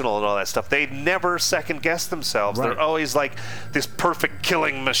Professional and all that stuff, they never second guess themselves. They're always like this perfect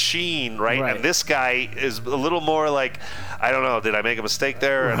killing machine, right? And this guy is a little more like, I don't know, did I make a mistake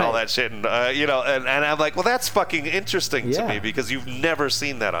there and all that shit? And, and I'm like, well, that's fucking interesting to me because you've never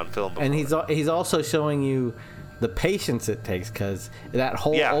seen that on film before. And he's also showing you the patience it takes, because that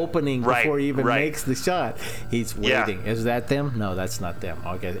whole opening before he even makes the shot, he's waiting. Is that them? No, that's not them.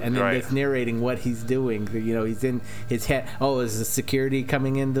 Okay, and then it's narrating what he's doing. He's in his head. Oh, is the security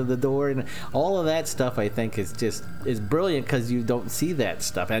coming into the door? And all of that stuff, I think, is brilliant, because you don't see that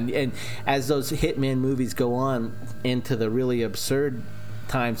stuff. And as those Hitman movies go on into the really absurd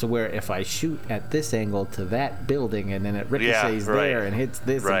times where if I shoot at this angle to that building and then it ricochets there and hits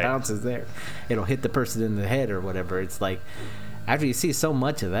this and bounces there, it'll hit the person in the head or whatever. It's like, after you see so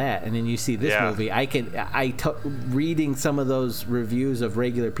much of that and then you see this movie, reading some of those reviews of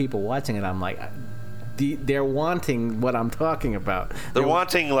regular people watching it, I'm like, they're wanting what I'm talking about. They're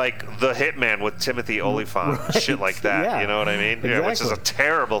wanting like The Hitman with Timothy Olyphant, shit like that. You know what I mean? Exactly. Which is a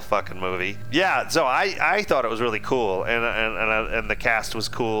terrible fucking movie. Yeah, so I thought it was really cool, and the cast was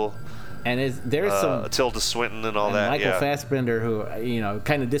cool. And there's some Tilda Swinton and all that. Michael Fassbender, who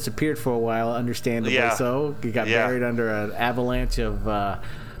kind of disappeared for a while, understandably so. He got buried under an avalanche of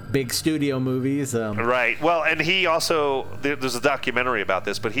big studio movies. Right. Well, and he also, there's a documentary about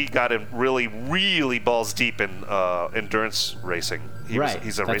this, but he got in really, really balls deep in endurance racing.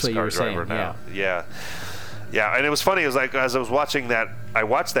 He's a race car driver now. Yeah. And it was funny. It was like, as I was watching that, I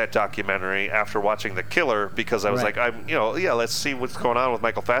watched that documentary after watching The Killer, because I was like, let's see what's going on with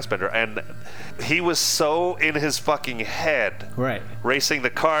Michael Fassbender. And he was so in his fucking head racing the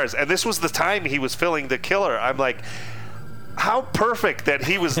cars. And this was the time he was filming The Killer. I'm like, how perfect that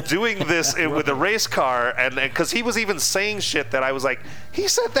he was doing this with a race car, and because he was even saying shit that I was like, he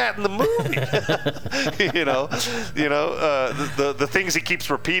said that in the movie. The things he keeps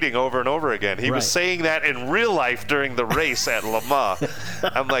repeating over and over again. He was saying that in real life during the race at Le Mans.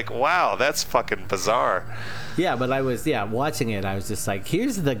 I'm like, wow, that's fucking bizarre. Yeah, but I was watching it. I was just like,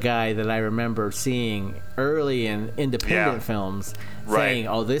 here's the guy that I remember seeing early in independent films, saying,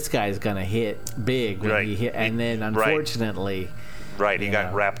 "Oh, this guy's gonna hit big when he hit," and then unfortunately, he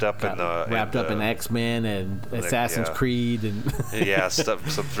got wrapped up in X-Men and Assassin's Creed and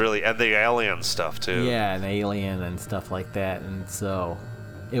stuff really, and the Alien stuff too. Yeah, and Alien and stuff like that. And so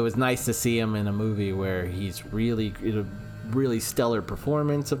it was nice to see him in a movie where he's really stellar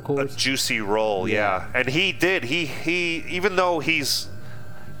performance, of course. A juicy role, and he did. He even though he's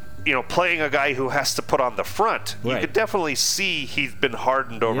playing a guy who has to put on the front, you could definitely see he's been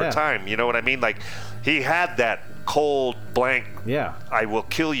hardened over time. You know what I mean? Like, he had that cold, blank, I will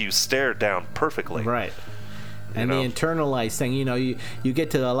kill you stare down perfectly. Right. And know? the internalized thing, you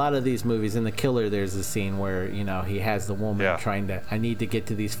get to a lot of these movies. In The Killer, there's a scene where, he has the woman I need to get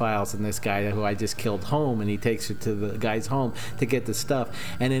to these files, and this guy who I just killed home, and he takes her to the guy's home to get the stuff.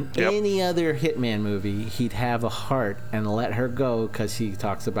 And in any other hitman movie, he'd have a heart and let her go because she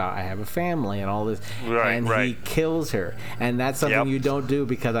talks about, I have a family and all this. And he kills her. And that's something you don't do,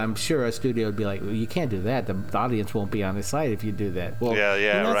 because I'm sure a studio would be like, well, you can't do that. The audience won't be on his side if you do that. Well,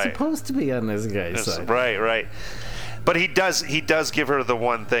 you're not supposed to be on this guy's side. Right. But he does give her the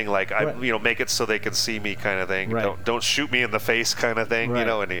one thing, like, make it so they can see me kind of thing. Right. Don't shoot me in the face kind of thing,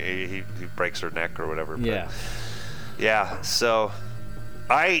 and he breaks her neck or whatever. Yeah. So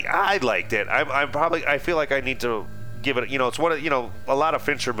I liked it. I feel like I need to give it, it's one of, a lot of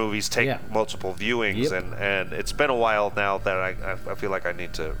Fincher movies take multiple viewings, and it's been a while now that I feel like I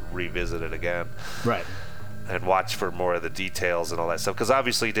need to revisit it again. Right. And watch for more of the details and all that stuff, because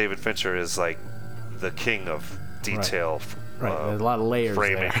obviously David Fincher is like the king of detail. Right. There's a lot of layers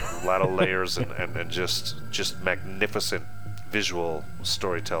framing, there. a lot of layers, and just magnificent visual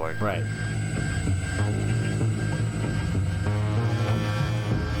storytelling. Right.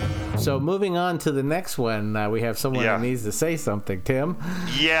 So moving on to the next one, we have someone who needs to say something. Tim?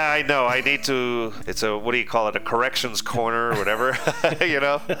 Yeah, I know. I need to. It's a, what do you call it? A corrections corner or whatever.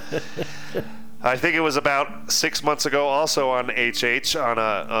 I think it was about 6 months ago, also on HH, on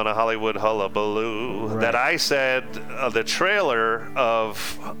a Hollywood Hullabaloo, that I said the trailer of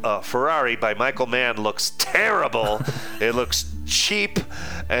Ferrari by Michael Mann looks terrible. It looks cheap,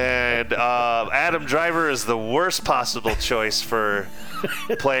 and Adam Driver is the worst possible choice for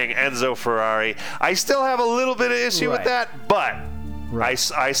playing Enzo Ferrari. I still have a little bit of issue with that, but I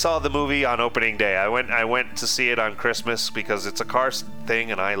saw the movie on opening day. I went to see it on Christmas because it's a cars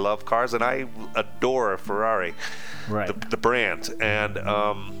thing, and I love cars, and I adore Ferrari, the brand, and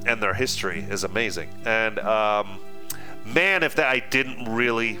their history is amazing. And man, I didn't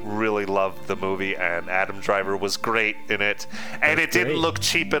really love the movie, and Adam Driver was great in it, and it didn't look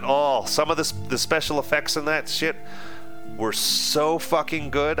cheap at all. Some of the special effects in that shit were so fucking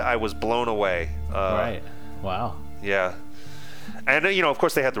good. I was blown away. Right. Wow. Yeah. And, of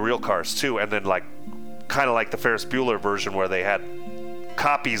course, they had the real cars, too. And then, kind of like the Ferris Bueller version where they had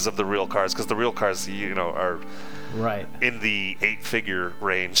copies of the real cars, because the real cars, are in the 8-figure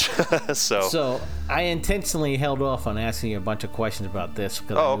range. So I intentionally held off on asking you a bunch of questions about this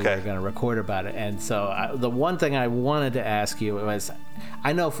because I knew we were going to record about it. And so the one thing I wanted to ask you was,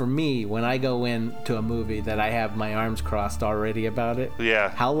 I know for me, when I go into a movie that I have my arms crossed already about it,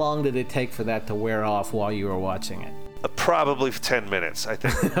 how long did it take for that to wear off while you were watching it? Probably 10 minutes, I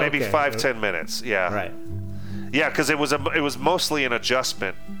think. Maybe 5-10 minutes. Yeah. Right. Yeah, because it was mostly an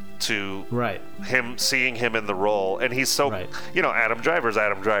adjustment to him, seeing him in the role, and he's so Adam Driver's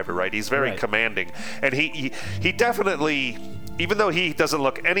Adam Driver, right? He's very commanding, and he definitely, even though he doesn't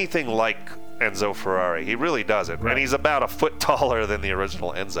look anything like Enzo Ferrari, he really doesn't, and he's about a foot taller than the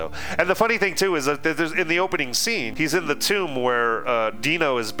original Enzo. And the funny thing too is that there's, in the opening scene, he's in the tomb where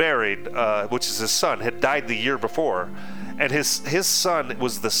Dino is buried, which is his son, had died the year before. And his son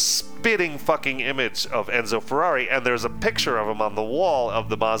was the spitting fucking image of Enzo Ferrari, and there's a picture of him on the wall of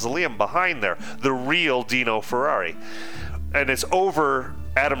the mausoleum behind there, the real Dino Ferrari. And it's over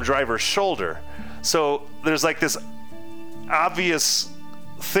Adam Driver's shoulder. So there's this obvious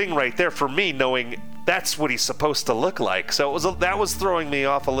thing right there for me, knowing that's what he's supposed to look like. So that was throwing me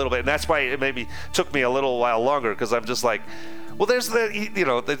off a little bit, and that's why it maybe took me a little while longer, because I'm just like, well, there's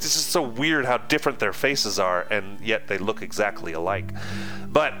it's just so weird how different their faces are, and yet they look exactly alike.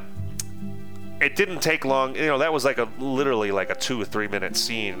 But it didn't take long. That was literally a 2 or 3 minute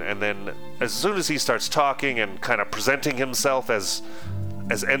scene, and then as soon as he starts talking and kind of presenting himself as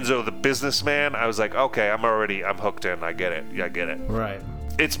Enzo the businessman, I was like, okay, I'm hooked in. I get it. Right.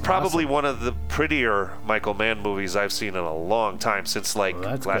 It's probably one of the prettier Michael Mann movies I've seen in a long time, since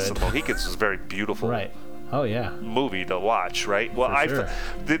Last of the Mohicans was very beautiful. Right. Oh yeah. Movie to watch, right? Well, sure.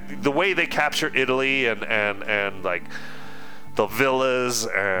 The way they capture Italy and the villas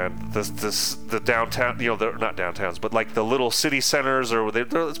and the downtown, they're not downtowns, but the little city centers, or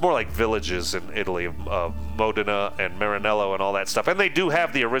it's more like villages in Italy, Modena and Maranello and all that stuff. And they do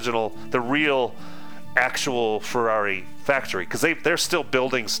have the real actual Ferrari factory, because they're still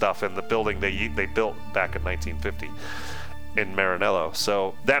building stuff in the building they built back in 1950 in Maranello.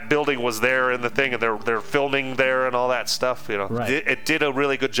 So that building was there in the thing, and they're filming there and all that stuff. It did a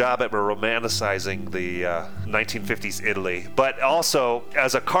really good job at romanticizing the 1950s Italy. But also,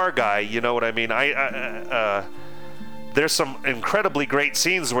 as a car guy, you know what I mean. There's some incredibly great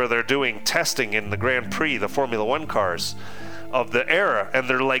scenes where they're doing testing in the Grand Prix, the Formula One cars, of the era, and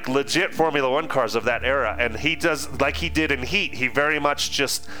they're like legit Formula One cars of that era. And he does, like he did in Heat, he very much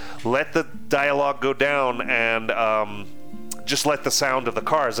just let the dialogue go down and just let the sound of the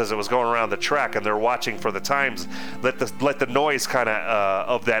cars as it was going around the track, and they're watching for the times. Let the noise kind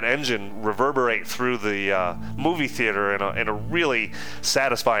of that engine reverberate through the movie theater in a really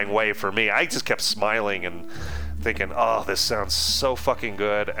satisfying way for me. I just kept smiling and thinking, oh, this sounds so fucking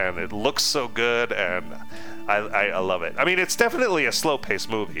good, and it looks so good, and I love it. I mean, it's definitely a slow-paced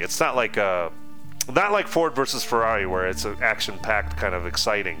movie. It's not like Ford versus Ferrari, where it's an action-packed kind of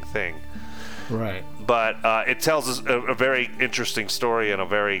exciting thing. Right. But it tells us a very interesting story and a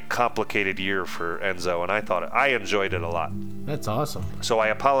very complicated year for Enzo, and I enjoyed it a lot. That's awesome. So I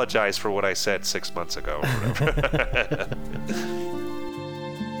apologize for what I said 6 months ago or whatever.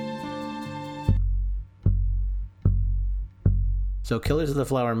 So Killers of the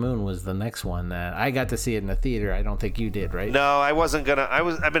Flower Moon was the next one that I got to see it in the theater. I don't think you did, right? No, I wasn't gonna.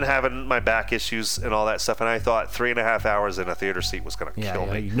 I've been having my back issues and all that stuff, and I thought 3.5 hours in a theater seat was gonna kill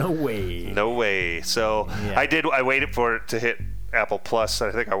me. No way. No way. So Yeah. I waited for it to hit Apple Plus.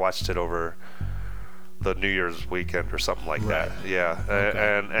 I think I watched it over the New Year's weekend or something like that. Yeah.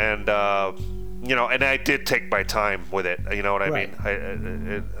 Okay. And I did take my time with it. You know what I Right.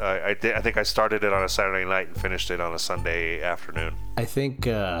 mean? I did. I think I started it on a Saturday night and finished it on a Sunday afternoon. I think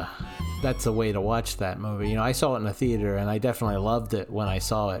that's a way to watch that movie. You know, I saw it in the theater, and I definitely loved it when I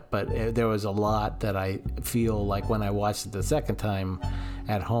saw it. But there was a lot that I feel like when I watched it the second time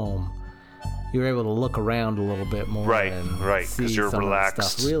at home, you were able to look around a little bit more, Right, and right, 'cause see you're some relaxed. of the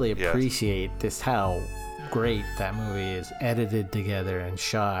stuff. Really Yeah. appreciate just how great that movie is edited together and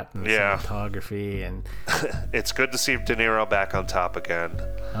shot, and the Yeah. cinematography, and It's good to see De Niro back on top again.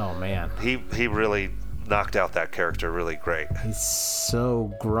 oh man, He really knocked out that character really great. he's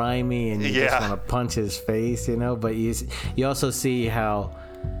so grimy, and you Yeah. just want to punch his face, you know. But you also see how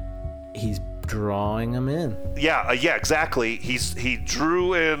he's drawing him in. Yeah, exactly. He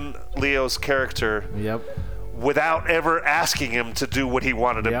drew in Leo's character Yep. without ever asking him to do what he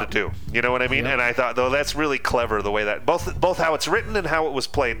wanted him Yep. to do. You know what I mean? Yep. And I thought, though, that's really clever the way that both how it's written and how it was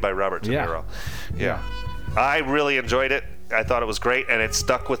played by Robert De Yeah. Niro. Yeah. I really enjoyed it. I thought it was great, and it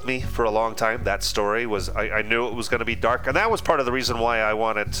stuck with me for a long time. That story was, I knew it was going to be dark, and that was part of the reason why I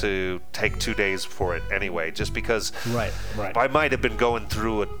wanted to take 2 days for it anyway, just because Right. I might have been going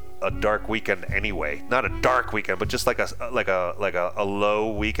through a dark weekend anyway. Not a dark weekend, but just like a low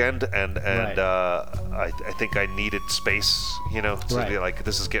weekend, and Right. I think I needed space, you know, to be Right. like,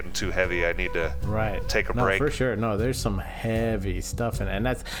 this is getting too heavy. I need to Right. take a no, break. for sure. No, there's some heavy stuff in it. And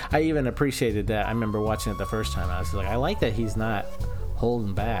I even appreciated that. I remember watching it the first time. I was like, I like that he's not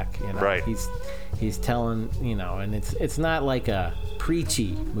holding back, you know. Right. He's telling, you know, and it's not like a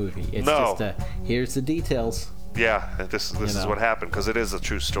preachy movie. It's No. just here's the details. Yeah, this is know. what happened, because it is a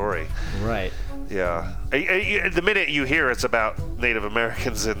true story. Right. Yeah. The minute you hear it's about Native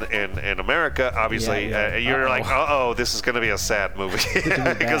Americans in America, obviously, Yeah. you're like, Uh-oh. this is going to be a sad movie.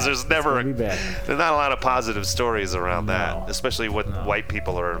 bad. Because there's never, gonna be bad. there's not a lot of positive stories around No. that, especially when white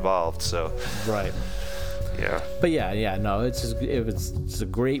people are involved. So, Right. yeah. But yeah, no, it's a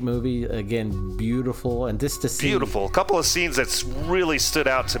great movie. Again, beautiful, and just to see Beautiful. A couple of scenes that's really stood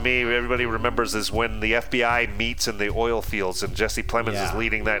out to me. Everybody remembers is when the FBI meets in the oil fields and Jesse Plemons is Yeah.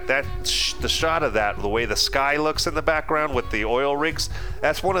 leading that. The shot of that, the way the sky looks in the background with the oil rigs.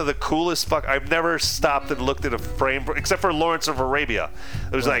 That's one of the coolest. I've never stopped and looked at a frame except for Lawrence of Arabia.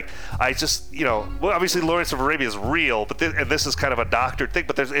 It was like I just well, obviously Lawrence of Arabia is real, but this is kind of a doctored thing.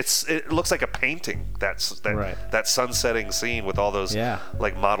 But it looks like a painting. Right. That sunsetting scene with all those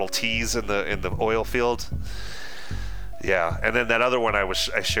like Model Ts in the oil field. Yeah, and then that other one I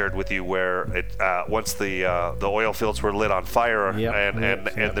shared with you where it once the oil fields were lit on fire,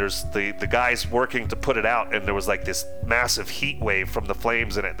 and there's the guys working to put it out, and there was like this massive heat wave from the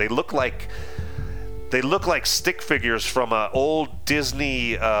flames in it. They look like stick figures from an old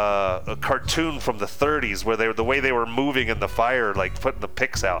Disney a cartoon from the 30s, where the way they were moving in the fire, like putting the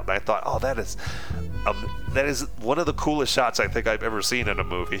picks out. And I thought, that is one of the coolest shots I think I've ever seen in a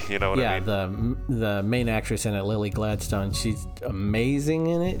movie. You know what I mean? The main actress in it, Lily Gladstone, she's amazing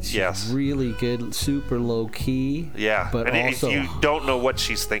in it. She's really good, super low key. Yeah, but and also you don't know what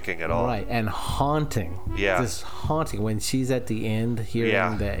she's thinking at all. Right, and haunting. Yeah, just haunting when she's at the end,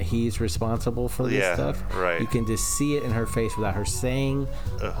 hearing that he's responsible for this stuff. Right, you can just see it in her face without her saying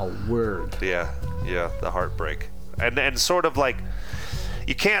a word. Yeah, the heartbreak, and sort of like.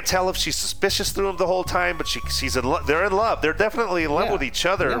 You can't tell if she's suspicious through him the whole time, but she's in love. They're in love. They're definitely in love with each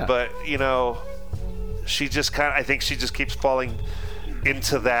other. Yeah. But she just I think she just keeps falling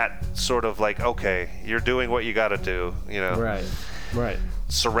into that sort of like, okay, you're doing what you got to do, you know. Right.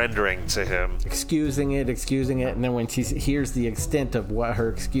 Surrendering to him. Excusing it, and then when she hears the extent of what her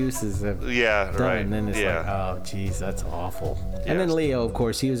excuses have done, then it's like, oh, geez, that's awful. And then Leo, of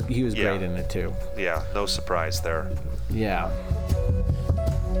course, he was great in it too. Yeah, no surprise there. Yeah.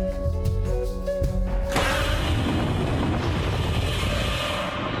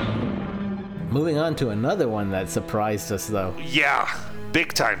 Moving on to another one that surprised us, though. Yeah,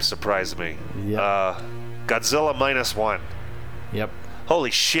 big time surprised me. Yep. Godzilla -1. Yep.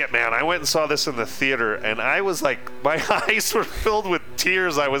 Holy shit, man. I went and saw this in the theater, and I was like, my eyes were filled with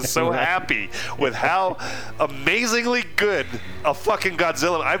tears. I was so happy with how amazingly good a fucking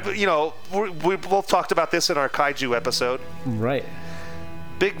Godzilla. We both talked about this in our Kaiju episode. Right.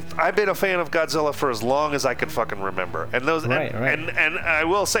 I've been a fan of Godzilla for as long as I can fucking remember. And those and I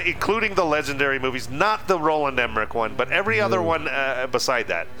will say, including the legendary movies, not the Roland Emmerich one, but every other one beside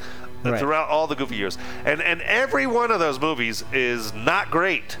that. Throughout all the goofy years. And every one of those movies is not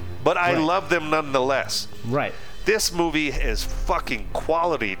great, but I love them nonetheless. Right. This movie is fucking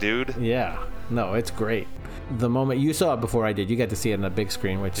quality, dude. Yeah. No, it's great. The moment you saw it before I did, you got to see it on a big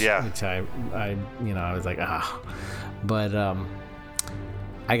screen, which I was like, But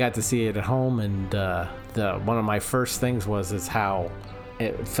I got to see it at home, and one of my first things is how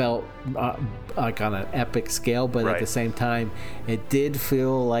it felt like on an epic scale, but at the same time, it did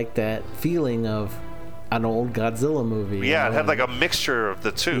feel like that feeling of an old Godzilla movie. Yeah, it had like a mixture of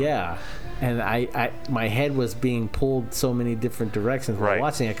the two. Yeah, and I my head was being pulled so many different directions while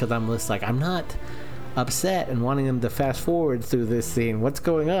watching it, because I'm just like, I'm not upset and wanting him to fast forward through this scene. What's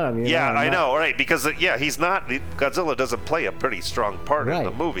going on? I know, right? Because he's not. Godzilla doesn't play a pretty strong part in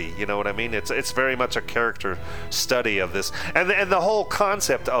the movie. You know what I mean? It's very much a character study of this, and the whole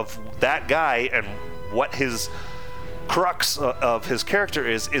concept of that guy and what his crux of his character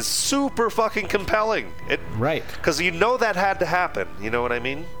is super fucking compelling. Because that had to happen. You know what I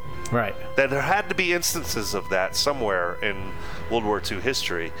mean? Right. That there had to be instances of that somewhere in World War II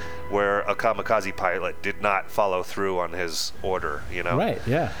history where a kamikaze pilot did not follow through on his order, you know? Right,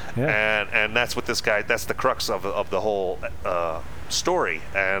 yeah. And that's what this guy, that's the crux of the whole story,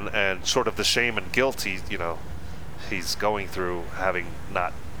 and sort of the shame and guilt he's going through having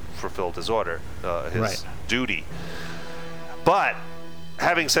not fulfilled his order, his duty. But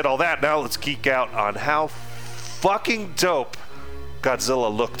having said all that, now let's geek out on how fucking dope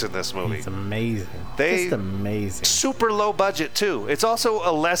Godzilla looked in this movie. It's amazing. Just amazing. Super low budget too. It's also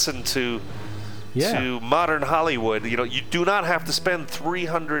a lesson to modern Hollywood. You know, you do not have to spend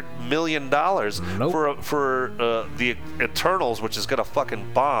 $300 million for the Eternals, which is gonna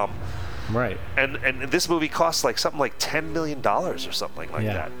fucking bomb. Right. And this movie costs like something like $10 million or something like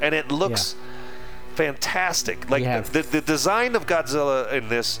that, and it looks fantastic. Like the design of Godzilla in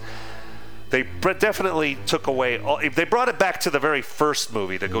this. They definitely took away. They brought it back to the very first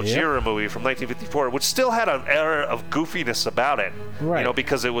movie, the Gojira movie from 1954, which still had an air of goofiness about it,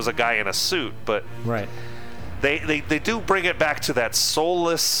 because it was a guy in a suit. But they do bring it back to that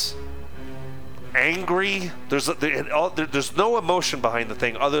soulless, angry. There's no emotion behind the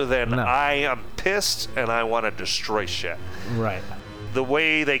thing other than I am pissed and I want to destroy shit. Right. The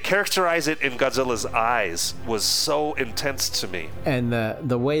way they characterize it in Godzilla's eyes was so intense to me. And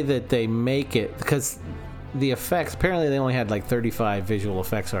the way that they make it, because the effects, apparently they only had like 35 visual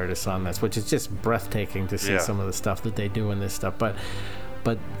effects artists on this, which is just breathtaking to see some of the stuff that they do in this stuff. But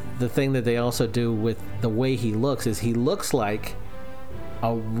the thing that they also do with the way he looks is he looks like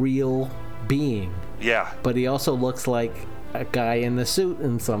a real being. Yeah. But he also looks like a guy in the suit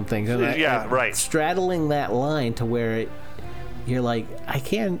in some things. And straddling that line to where you're like, I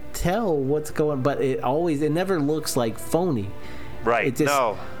can't tell what's going, but it never looks like phony. Right. It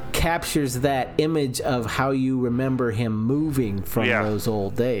just captures that image of how you remember him moving from those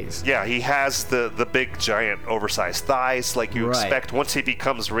old days. Yeah, he has the big, giant, oversized thighs like you expect once he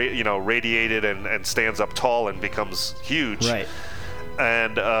becomes radiated and stands up tall and becomes huge. Right.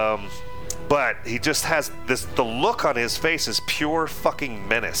 And but he just has the look on his face is pure fucking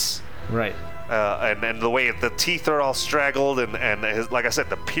menace. Right. And the way the teeth are all straggled and his, like I said,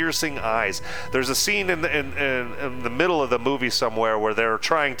 the piercing eyes. There's a scene in the middle of the movie somewhere where they're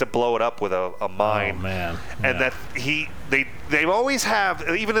trying to blow it up with a mine. Oh man! And that they always have,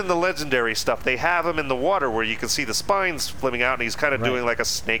 even in the legendary stuff, they have him in the water where you can see the spines flipping out, and he's kind of doing like a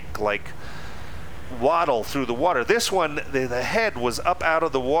snake-like waddle through the water. This one, the head was up out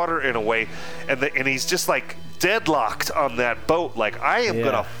of the water in a way, and he's just like deadlocked on that boat. Like, I am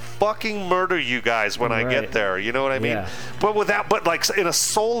gonna fucking murder you guys when I get there. You know what I mean? Yeah. But like in a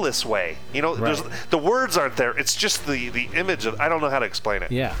soulless way. You know, there's the words aren't there. It's just the image of. I don't know how to explain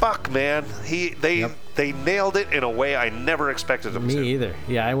it. Yeah. Fuck, man. They nailed it in a way I never expected them to. Me either.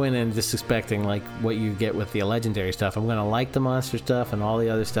 Yeah, I went in just expecting like what you get with the legendary stuff. I'm gonna like the monster stuff, and all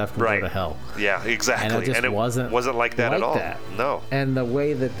the other stuff can go to hell. Yeah, exactly. And it just wasn't like that at all. No. And the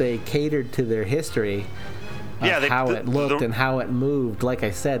way that they catered to their history. How it looked and how it moved. Like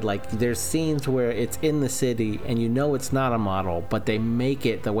I said, like there's scenes where it's in the city and you know it's not a model, but they make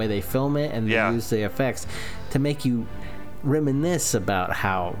it the way they film it and they use the effects to make you reminisce about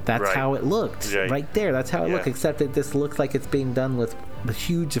how that's how it looked right there. That's how it looked, except it just looks like it's being done with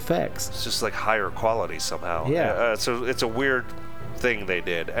huge effects. It's just like higher quality somehow. Yeah. So it's a weird thing they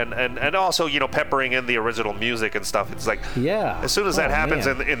did, and also, you know, peppering in the original music and stuff. It's like as soon as that happens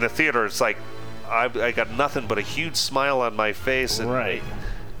in the theater, it's like I got nothing but a huge smile on my face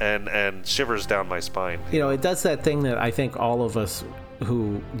and shivers down my spine. You know, it does that thing that I think all of us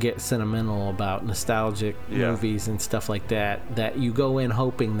who get sentimental about nostalgic movies and stuff like that you go in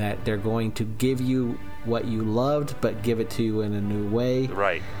hoping that they're going to give you what you loved, but give it to you in a new way.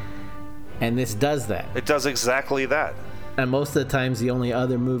 Right. And this does that. It does exactly that. And most of the times, the only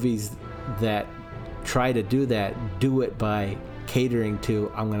other movies that try to do that do it by catering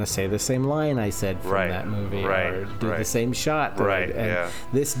to, I'm going to say the same line I said from that movie, or do the same shot. And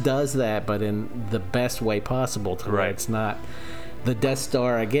this does that, but in the best way possible, to where it's not the Death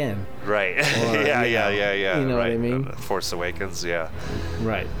Star again. Right. Or, yeah. You know what I mean? Force Awakens,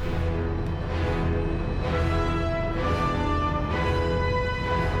 Right.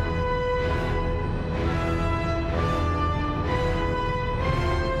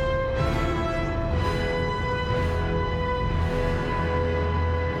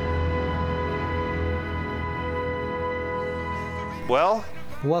 Well,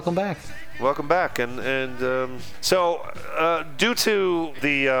 welcome back. And so due to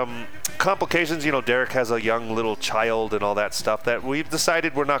the complications, you know, Derrick has a young little child and all that stuff, that we've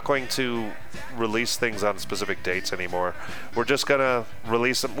decided we're not going to release things on specific dates anymore. We're just gonna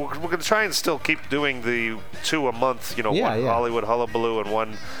release them. We're gonna try and still keep doing the 2 a month, you know, one Hollywood Hullabaloo and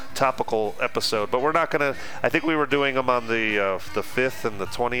one topical episode, but we're not gonna. I think we were doing them on the 5th and the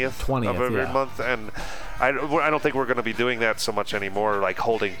 20th of every month, and I don't think we're going to be doing that so much anymore, like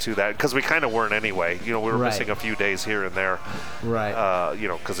holding to that, because we kind of weren't anyway. You know, we were missing a few days here and there. Right. You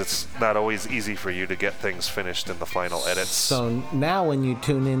know, because it's not always easy for you to get things finished in the final edits. So now when you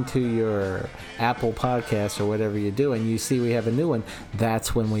tune into your Apple Podcast or whatever you do and you see we have a new one,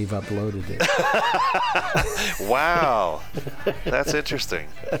 that's when we've uploaded it. Wow. That's interesting.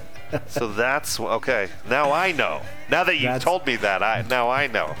 So that's, okay. Now I know. Now that you've told me that, now I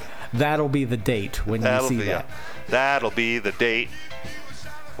know. That'll be the date when you see that. That'll be the date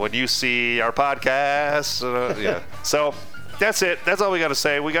when you see our podcast. So that's it. That's all we got to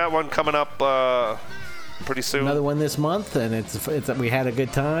say. We got one coming up pretty soon. Another one this month, and it's we had a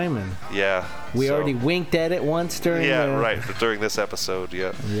good time, and we already winked at it once during. During this episode.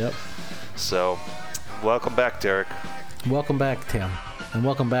 Yeah. Yep. So, welcome back, Derrick. Welcome back, Tim, and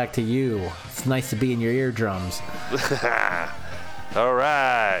welcome back to you. It's nice to be in your eardrums. All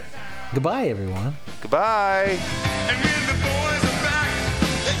right. Goodbye, everyone. Goodbye. And when the boys are back,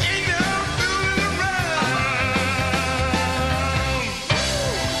 there ain't no fooling around.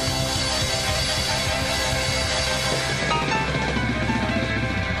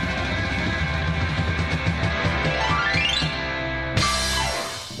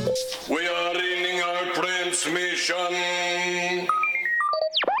 We are ending our transmission.